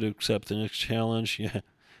 Who should accept the next challenge? Yeah,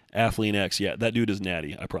 Athlete X. Yeah, that dude is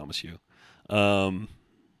natty, I promise you. Posting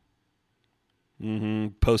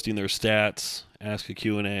their stats. Ask a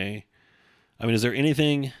Q&A. I mean, is there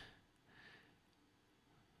anything...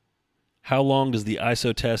 How long does the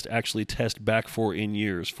ISO test actually test back for in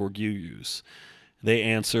years for GU use? They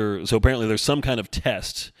answer... So apparently there's some kind of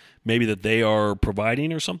test, maybe that they are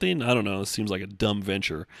providing or something. I don't know. It seems like a dumb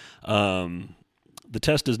venture. The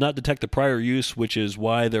test does not detect the prior use, which is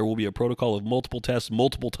why there will be a protocol of multiple tests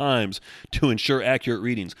multiple times to ensure accurate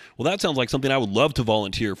readings. Well, that sounds like something I would love to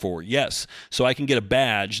volunteer for. Yes, so I can get a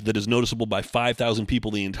badge that is noticeable by 5,000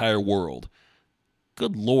 people in the entire world.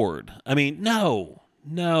 Good Lord. I mean, no.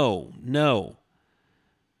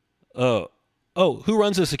 Who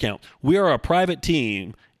runs this account? We are a private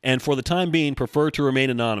team, and for the time being, prefer to remain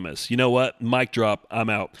anonymous. You know what? Mic drop. I'm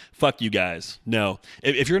out. Fuck you guys. No.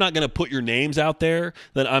 If you're not going to put your names out there,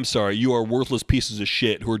 then I'm sorry. You are worthless pieces of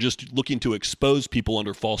shit who are just looking to expose people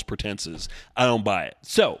under false pretenses. I don't buy it.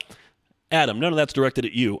 So, Adam, none of that's directed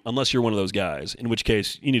at you, unless you're one of those guys, in which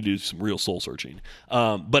case you need to do some real soul searching.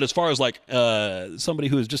 But as far as somebody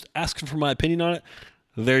who is just asking for my opinion on it,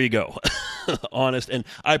 There you go. Honest. And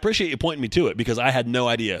I appreciate you pointing me to it because I had no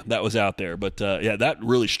idea that was out there. But yeah, that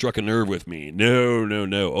really struck a nerve with me.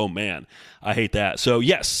 No. Oh, man. I hate that. So,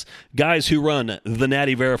 yes, guys who run the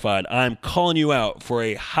Natty Verified, I'm calling you out for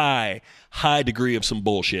a high degree of some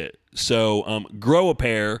bullshit. So grow a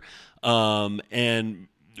pair and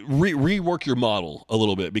rework your model a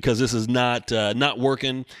little bit because this is not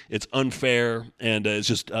working. It's unfair, and it's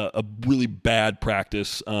just a really bad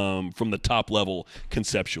practice from the top level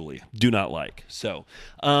conceptually. Do not like. So,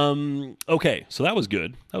 okay, so that was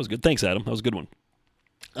good. Thanks, Adam. That was a good one.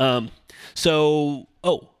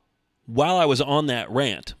 While I was on that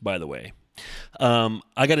rant, by the way,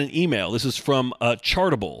 I got an email. This is from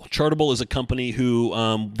Chartable. Chartable is a company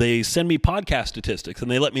who they send me podcast statistics, and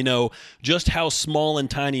they let me know just how small and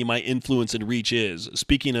tiny my influence and reach is.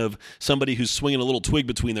 Speaking of somebody who's swinging a little twig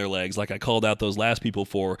between their legs, like I called out those last people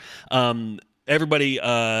for. Everybody,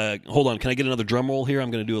 hold on. Can I get another drum roll here? I'm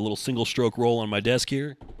going to do a little single stroke roll on my desk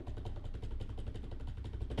here.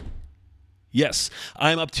 Yes,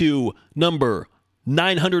 I'm up to number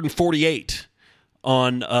 948.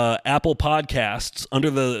 On Apple Podcasts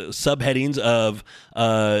under the subheadings of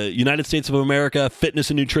United States of America,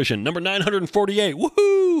 Fitness and Nutrition. Number 948.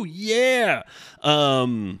 Woohoo! Yeah!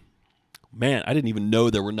 Man, I didn't even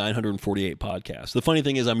know there were 948 podcasts. The funny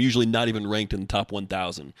thing is I'm usually not even ranked in the top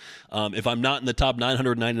 1,000. If I'm not in the top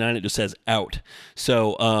 999, it just says out.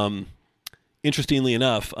 So, interestingly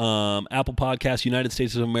enough, Apple Podcasts, United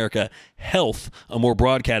States of America, Health, a more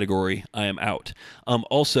broad category, I am out.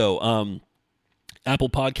 Apple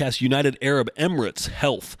Podcasts, United Arab Emirates,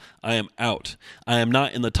 Health, I am out. I am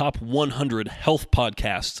not in the top 100 health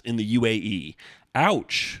podcasts in the UAE.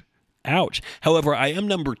 Ouch. However, I am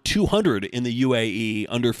number 200 in the UAE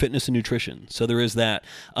under Fitness and Nutrition. So there is that.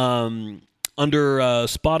 Under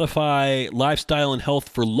Spotify, Lifestyle and Health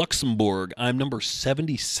for Luxembourg, I'm number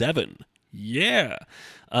 77. Yeah.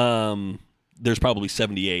 There's probably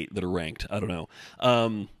 78 that are ranked. I don't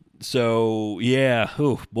know. So, yeah.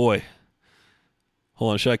 Oh, boy.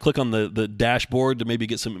 Hold on, should I click on the dashboard to maybe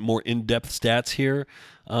get some more in-depth stats here?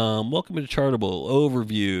 Welcome to Chartable.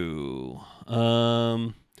 Overview.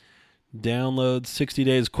 Download 60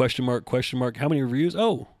 days, question mark. How many reviews?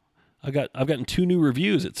 Oh, I've gotten 2 new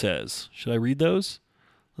reviews, it says. Should I read those?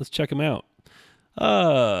 Let's check them out.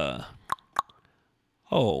 Oh,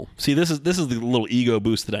 see, this is the little ego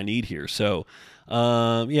boost that I need here. So,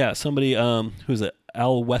 yeah, somebody, who's it?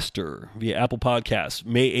 Al Wester via Apple Podcasts,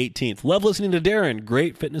 May 18th. Love listening to Darren.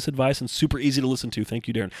 Great fitness advice and super easy to listen to. Thank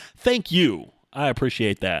you, Darren. Thank you. I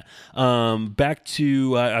appreciate that. Back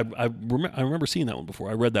to, I remember seeing that one before.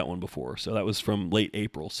 I read that one before. So that was from late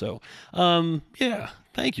April. So, yeah,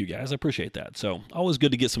 thank you guys. I appreciate that. So always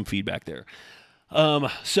good to get some feedback there.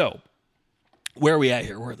 So where are we at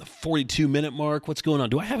here? We're at the 42-minute mark. What's going on?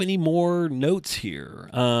 Do I have any more notes here?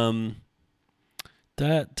 No,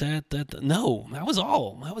 that was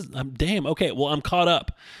all. Damn. Okay, well, I'm caught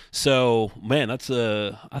up. So, man, I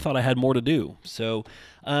thought I had more to do. So,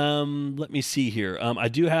 let me see here. I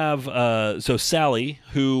do have, so Sally,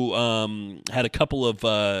 who had a couple of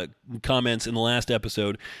comments in the last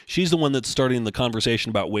episode. She's the one that's starting the conversation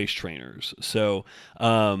about waist trainers. So,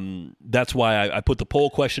 that's why I put the poll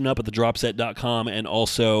question up at thedropset.com, and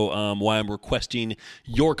also why I'm requesting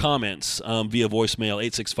your comments via voicemail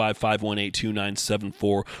 865-518-2974,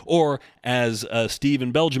 or as Steve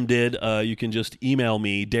in Belgium did, you can just email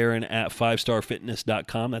me, Darren at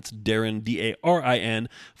 5starfitness.com. That's Darren, Darin,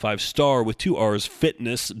 5star with 2 R's,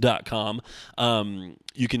 fitness.com.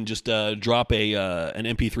 You can just drop an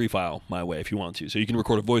MP3 file my way if you want to. So you can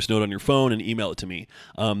record a voice note on your phone and email it to me.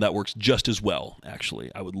 That works just as well,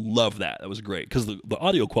 actually. I would love that. That was great because the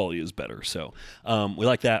audio quality is better. So we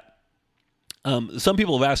like that. Some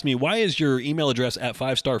people have asked me, why is your email address at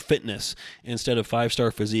 5-Star Fitness instead of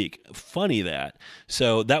 5-Star Physique? Funny that.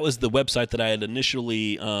 So that was the website that I had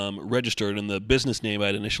initially registered, and the business name I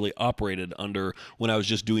had initially operated under when I was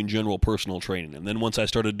just doing general personal training. And then once I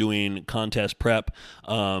started doing contest prep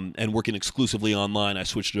and working exclusively online, I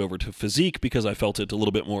switched it over to Physique because I felt it a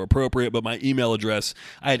little bit more appropriate. But my email address,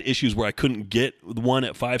 I had issues where I couldn't get one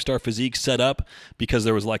at 5-Star Physique set up because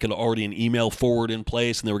there was already an email forward in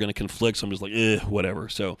place and they were going to conflict. So I'm just like, whatever.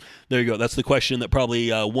 So there you go. That's the question that probably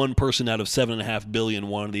one person out of 7.5 billion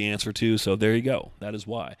wanted the answer to. So there you go. That is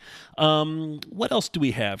why. What else do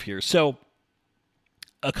we have here? So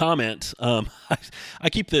a comment. I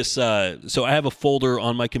keep this. So I have a folder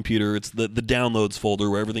on my computer. It's the downloads folder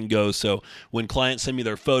where everything goes. So when clients send me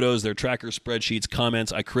their photos, their tracker spreadsheets,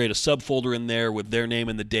 comments, I create a subfolder in there with their name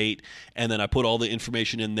and the date, and then I put all the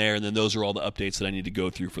information in there, and then those are all the updates that I need to go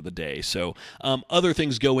through for the day. So other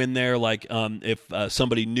things go in there, like if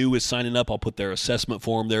somebody new is signing up, I'll put their assessment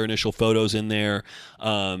form, their initial photos in there,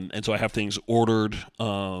 and so I have things ordered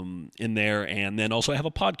in there, and then also I have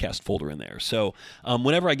a podcast folder in there. So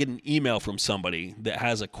whenever I get an email from somebody that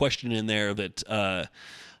has a question in there that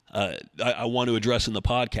I want to address in the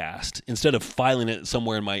podcast, instead of filing it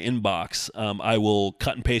somewhere in my inbox, I will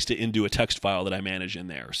cut and paste it into a text file that I manage in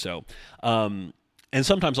there. So, and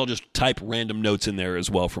sometimes I'll just type random notes in there as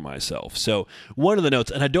well for myself. So one of the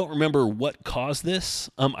notes, and I don't remember what caused this.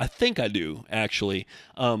 I think I do, actually.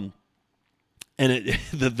 And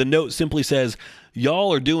the note simply says,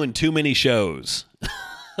 "Y'all are doing too many shows."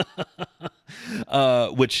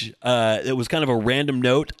 Which it was kind of a random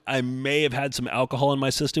note. I may have had some alcohol in my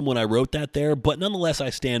system when I wrote that there, but nonetheless, I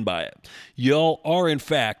stand by it. Y'all are, in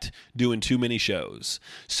fact, doing too many shows.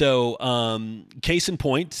 So, case in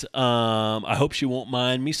point, I hope she won't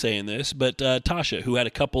mind me saying this, but Tasha, who had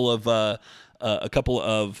a couple of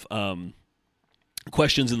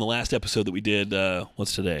questions in the last episode that we did,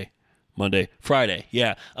 what's today? Friday.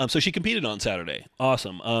 Yeah. So she competed on Saturday.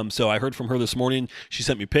 Awesome. So I heard from her this morning. She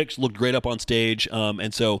sent me pics, looked great up on stage.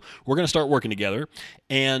 And so we're going to start working together,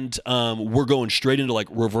 and we're going straight into like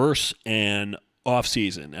reverse and off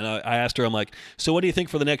season. And I asked her, I'm like, so what do you think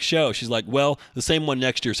for the next show? She's like, well, the same one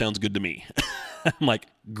next year sounds good to me. I'm like,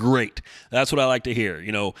 great. That's what I like to hear.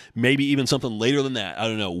 You know, maybe even something later than that. I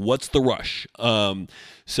don't know. What's the rush?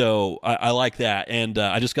 So I like that. And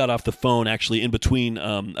I just got off the phone actually in between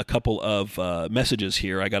a couple of messages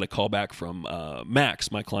here. I got a call back from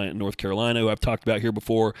Max, my client in North Carolina, who I've talked about here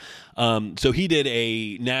before. So he did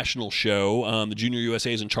a national show, the Junior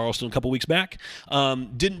USA's in Charleston a couple weeks back.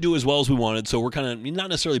 Didn't do as well as we wanted. So we're kind of not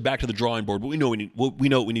necessarily back to the drawing board, but we know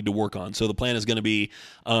what we need to work on. So the plan is going to be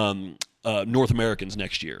North Americans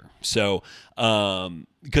next year. So,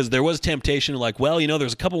 because there was temptation like, well, you know,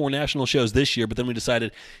 there's a couple more national shows this year, but then we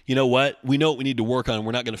decided, you know what we need to work on.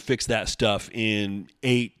 We're not going to fix that stuff in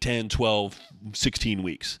 8, 10, 12, 16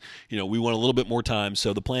 weeks. You know, we want a little bit more time.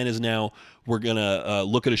 So the plan is now we're going to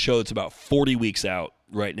look at a show that's about 40 weeks out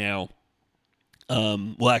right now.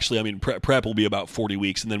 Well, actually, I mean, prep will be about 40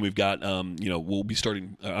 weeks, and then we've got, we'll be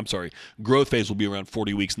starting, growth phase will be around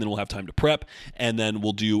 40 weeks, and then we'll have time to prep, and then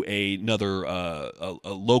we'll do another a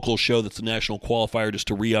local show that's a national qualifier just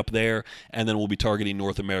to re-up there, and then we'll be targeting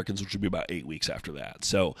North Americans, which will be about 8 weeks after that.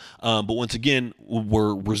 So, but once again,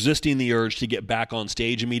 we're resisting the urge to get back on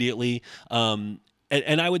stage immediately.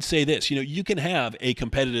 And I would say this, you know, you can have a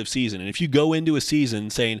competitive season. And if you go into a season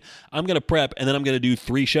saying, I'm going to prep and then I'm going to do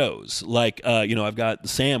 3 shows, like, I've got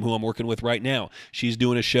Sam, who I'm working with right now. She's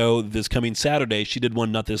doing a show this coming Saturday. She did one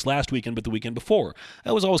not this last weekend, but the weekend before.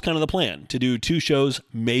 That was always kind of the plan, to do 2 shows,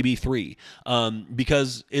 maybe 3,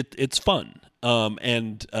 because it's fun.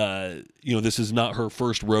 This is not her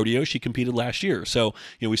first rodeo. She competed last year. So,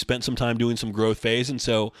 we spent some time doing some growth phase. And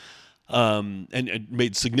so, and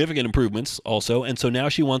made significant improvements also. And so now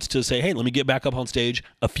she wants to say, hey, let me get back up on stage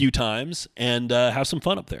a few times and have some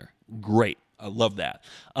fun up there. Great. I love that.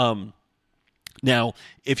 Now,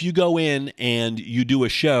 if you go in and you do a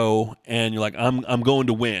show and you're like, I'm going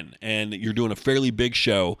to win, and you're doing a fairly big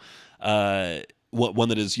show, one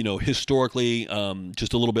that is, historically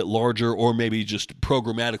just a little bit larger, or maybe just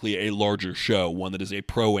programmatically a larger show, one that is a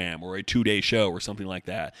pro-am or a 2-day show or something like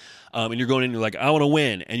that. And you're going in and you're like, I want to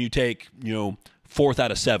win. And you take, 4th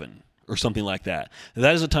out of 7 or something like that.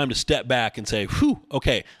 That is a time to step back and say, whew,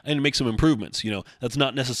 okay, I need to make some improvements. That's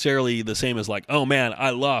not necessarily the same as like, oh man, I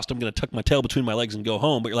lost. I'm going to tuck my tail between my legs and go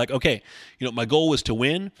home. But you're like, okay, my goal was to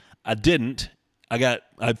win. I didn't.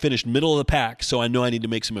 I finished middle of the pack, so I know I need to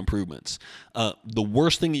make some improvements. The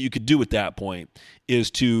worst thing that you could do at that point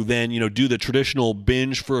is to then, do the traditional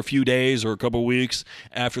binge for a few days or a couple of weeks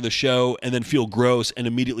after the show, and then feel gross and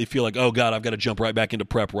immediately feel like, oh God, I've got to jump right back into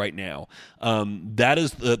prep right now. That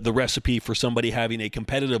is the recipe for somebody having a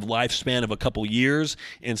competitive lifespan of a couple years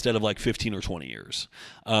instead of like 15 or 20 years.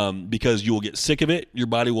 Because you will get sick of it. Your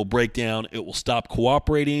body will break down. It will stop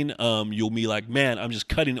cooperating. You'll be like, man, I'm just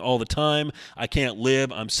cutting all the time. I can't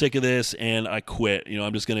live. I'm sick of this, and I quit.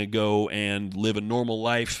 I'm just going to go and live a normal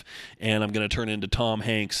life, and I'm going to turn into Tom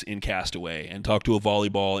Hanks in Castaway and talk to a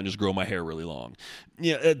volleyball and just grow my hair really long.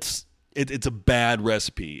 Yeah, it's a bad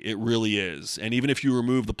recipe. It really is. And even if you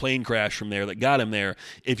remove the plane crash from there that got him there,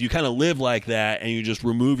 if you kind of live like that and you just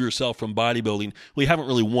remove yourself from bodybuilding, well, you haven't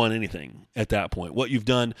really won anything at that point. What you've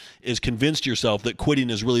done is convinced yourself that quitting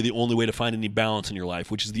is really the only way to find any balance in your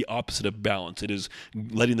life, which is the opposite of balance. It is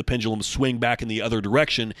letting the pendulum swing back in the other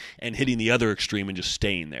direction and hitting the other extreme and just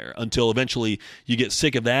staying there until eventually you get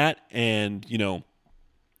sick of that and,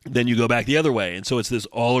 then you go back the other way. And so it's this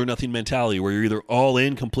all or nothing mentality where you're either all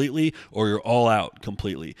in completely or you're all out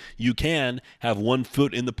completely. You can have 1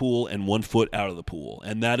 foot in the pool and 1 foot out of the pool.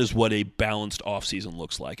 And that is what a balanced off season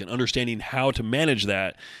looks like. And understanding how to manage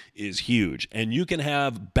that is huge. And you can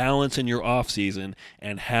have balance in your off season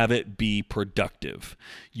and have it be productive.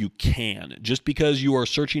 You can. Just because you are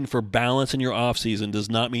searching for balance in your off season does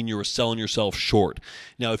not mean you're selling yourself short.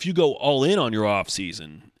 Now, if you go all in on your off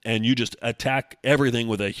season, and you just attack everything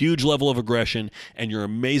with a huge level of aggression, and you're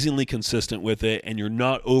amazingly consistent with it, and you're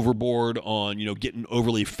not overboard on, getting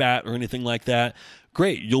overly fat or anything like that,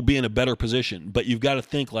 great, you'll be in a better position. But you've got to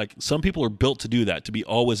think like some people are built to do that, to be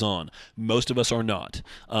always on. Most of us are not.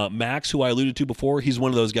 Max, who I alluded to before, he's one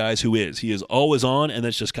of those guys who is. He is always on, and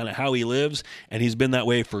that's just kind of how he lives, and he's been that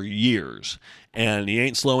way for years, and he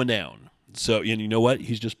ain't slowing down. So, and you know what?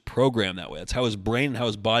 He's just programmed that way. That's how his brain and how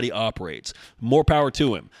his body operates. More power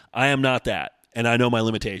to him. I am not that, and I know my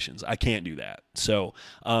limitations. I can't do that. So,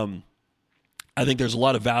 I think there's a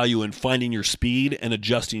lot of value in finding your speed and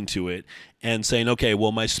adjusting to it and saying, okay,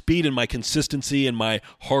 well, my speed and my consistency and my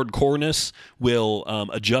hardcoreness will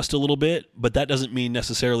adjust a little bit, but that doesn't mean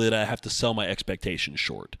necessarily that I have to sell my expectations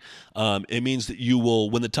short. It means that you will,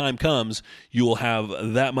 when the time comes, you will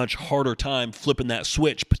have that much harder time flipping that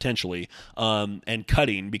switch potentially and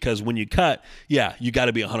cutting, because when you cut, you got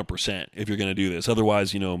to be 100% if you're going to do this.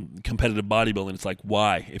 Otherwise, competitive bodybuilding, it's like,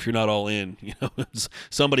 why? If you're not all in,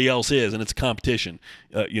 somebody else is, and it's a competition,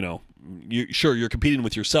 you're competing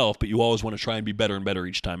with yourself, but you always want to try and be better and better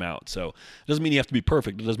each time out. So it doesn't mean you have to be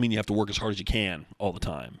perfect. It doesn't mean you have to work as hard as you can all the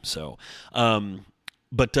time. So,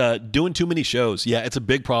 but doing too many shows, it's a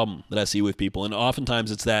big problem that I see with people. And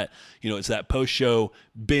oftentimes it's that, it's that post-show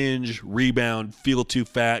binge, rebound, feel too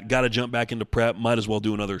fat, got to jump back into prep, might as well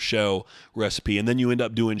do another show recipe. And then you end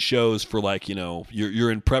up doing shows for like,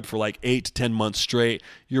 you're in prep for like 8 to 10 months straight.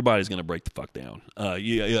 Your body's going to break the fuck down.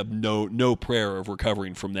 You have no prayer of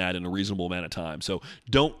recovering from that in a reasonable amount of time. So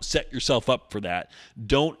don't set yourself up for that.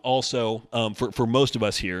 Don't also, for most of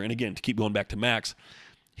us here, and again, to keep going back to Max,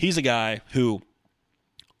 he's a guy who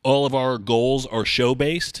all of our goals are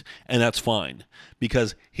show-based, and that's fine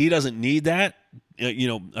because he doesn't need that.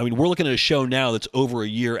 We're looking at a show now that's over a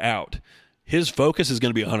year out. His focus is going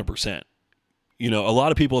to be 100%. A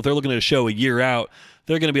lot of people, if they're looking at a show a year out,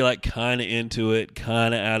 they're going to be like kind of into it,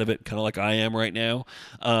 kind of out of it, kind of like I am right now.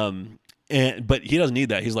 But he doesn't need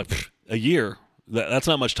that. He's like, a year, that's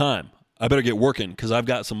not much time. I better get working because I've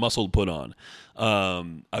got some muscle to put on.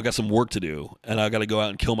 I've got some work to do, and I've got to go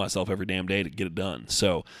out and kill myself every damn day to get it done.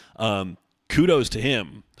 So kudos to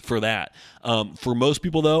him for that. For most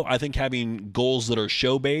people, though, I think having goals that are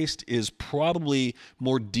show-based is probably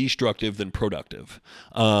more destructive than productive.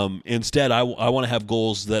 Instead, I want to have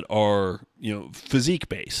goals that are,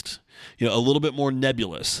 physique-based. A little bit more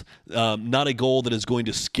nebulous, not a goal that is going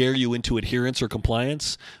to scare you into adherence or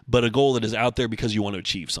compliance, but a goal that is out there because you want to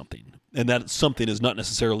achieve something. And that something is not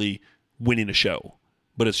necessarily winning a show,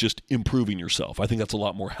 but it's just improving yourself. I think that's a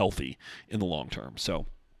lot more healthy in the long term. So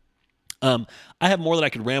I have more that I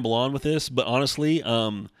could ramble on with this, but honestly,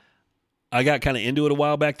 I got kind of into it a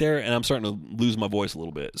while back there, and I'm starting to lose my voice a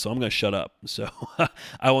little bit, so I'm going to shut up. So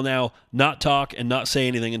I will now not talk and not say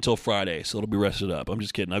anything until Friday, so it'll be rested up. I'm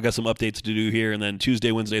just kidding. I've got some updates to do here, and then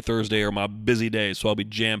Tuesday, Wednesday, Thursday are my busy days, so I'll be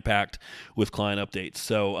jam-packed with client updates.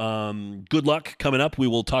 So good luck coming up. We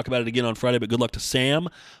will talk about it again on Friday, but good luck to Sam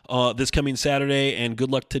this coming Saturday, and good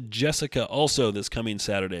luck to Jessica also this coming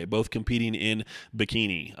Saturday, both competing in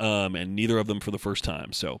bikini, and neither of them for the first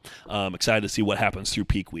time. So I'm excited to see what happens through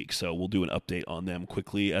peak week, so we'll do an update on them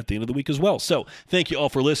quickly at the end of the week as well. So thank you all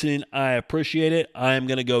for listening. I appreciate it. I'm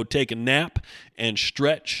going to go take a nap and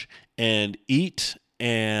stretch and eat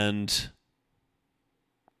and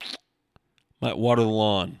might water the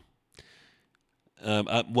lawn.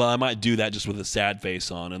 I might do that just with a sad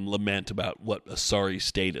face on and lament about what a sorry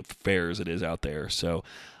state of affairs it is out there. So,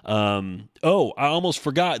 I almost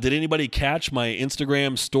forgot. Did anybody catch my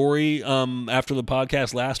Instagram story after the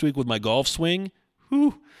podcast last week with my golf swing?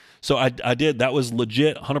 Whew. So I did. That was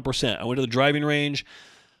legit 100%. I went to the driving range.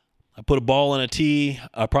 I put a ball on a tee.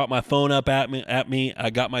 I propped my phone up at me.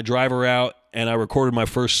 I got my driver out, and I recorded my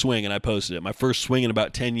first swing, and I posted it. My first swing in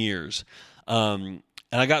about 10 years. And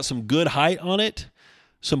I got some good height on it,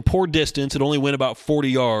 some poor distance. It only went about 40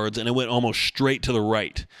 yards, and it went almost straight to the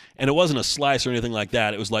right. And it wasn't a slice or anything like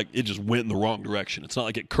that. It was like it just went in the wrong direction. It's not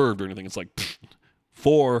like it curved or anything. It's like,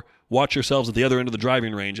 4, watch yourselves at the other end of the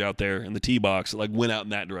driving range out there in the tee box. It like went out in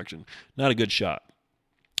that direction. Not a good shot.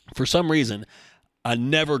 For some reason, I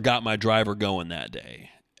never got my driver going that day.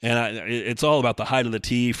 And it's all about the height of the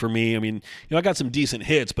tee for me. I mean, I got some decent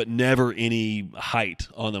hits, but never any height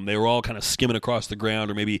on them. They were all kind of skimming across the ground,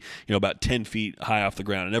 or maybe about 10 feet high off the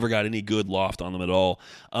ground. I never got any good loft on them at all.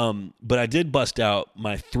 But I did bust out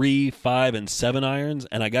my 3, 5, and 7 irons,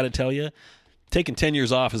 and I got to tell you, taking 10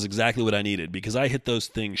 years off is exactly what I needed, because I hit those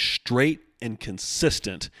things straight and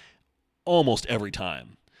consistent almost every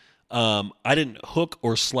time. I didn't hook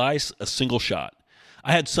or slice a single shot.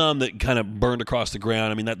 I had some that kind of burned across the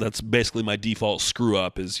ground. I mean, that's basically my default screw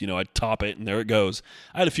up is, I top it and there it goes.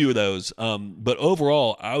 I had a few of those. But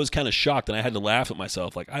overall, I was kind of shocked, and I had to laugh at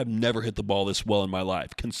myself. Like, I've never hit the ball this well in my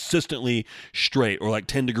life. Consistently straight, or like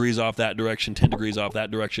 10 degrees off that direction, 10 degrees off that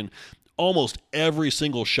direction. Almost every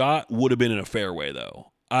single shot would have been in a fairway,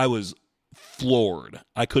 though. I was floored.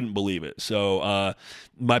 I couldn't believe it. So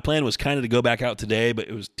my plan was kind of to go back out today, but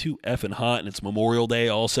it was too effing hot, and it's Memorial Day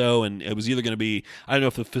also, and it was either going to be, I don't know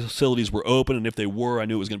if the facilities were open, and if they were, I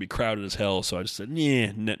knew it was going to be crowded as hell, so I just said,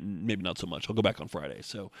 maybe not so much. I'll go back on Friday.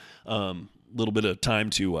 So a little bit of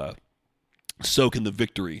time to soak in the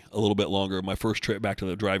victory a little bit longer. My first trip back to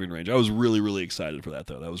the driving range. I was really, really excited for that,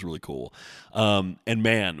 though. That was really cool. And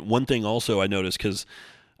man, one thing also I noticed, because,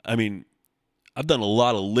 I mean, I've done a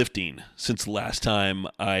lot of lifting since the last time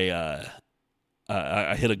I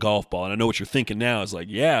hit a golf ball, and I know what you're thinking now. Is like,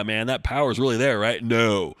 yeah, man, that power is really there, right?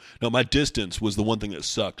 No, my distance was the one thing that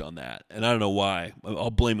sucked on that, and I don't know why.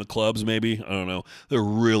 I'll blame the clubs, maybe. I don't know. They're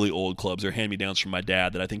really old clubs. They're hand-me-downs from my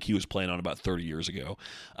dad that I think he was playing on about 30 years ago.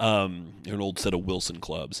 They're an old set of Wilson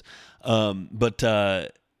clubs. No,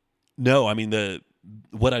 I mean,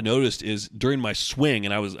 what I noticed is during my swing,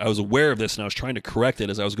 and I was aware of this, and I was trying to correct it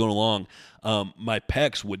as I was going along, my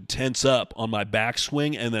pecs would tense up on my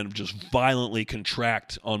backswing and then just violently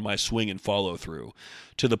contract on my swing and follow through,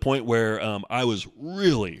 to the point where I was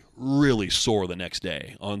really, really sore the next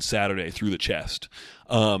day on Saturday through the chest.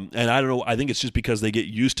 And I don't know, I think it's just because they get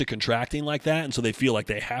used to contracting like that, and so they feel like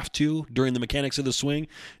they have to during the mechanics of the swing.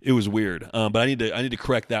 It was weird. But I need to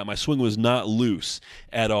correct that. My swing was not loose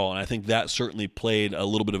at all, and I think that certainly played a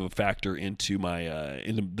little bit of a factor into my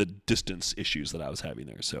into the distance issues that I was having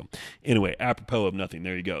there. So anyway, apropos of nothing,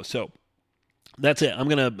 there you go. So that's it. I'm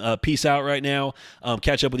going to peace out right now.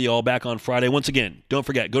 Catch up with you all back on Friday. Once again, don't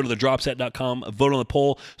forget, go to thedropset.com, vote on the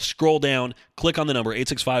poll, scroll down, click on the number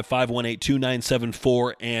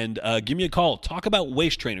 865-518-2974, and give me a call. Talk about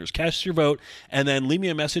waist trainers. Cast your vote, and then leave me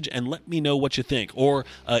a message and let me know what you think. Or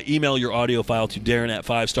email your audio file to Darren at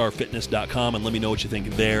 5starfitness.com and let me know what you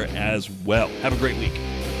think there as well. Have a great week.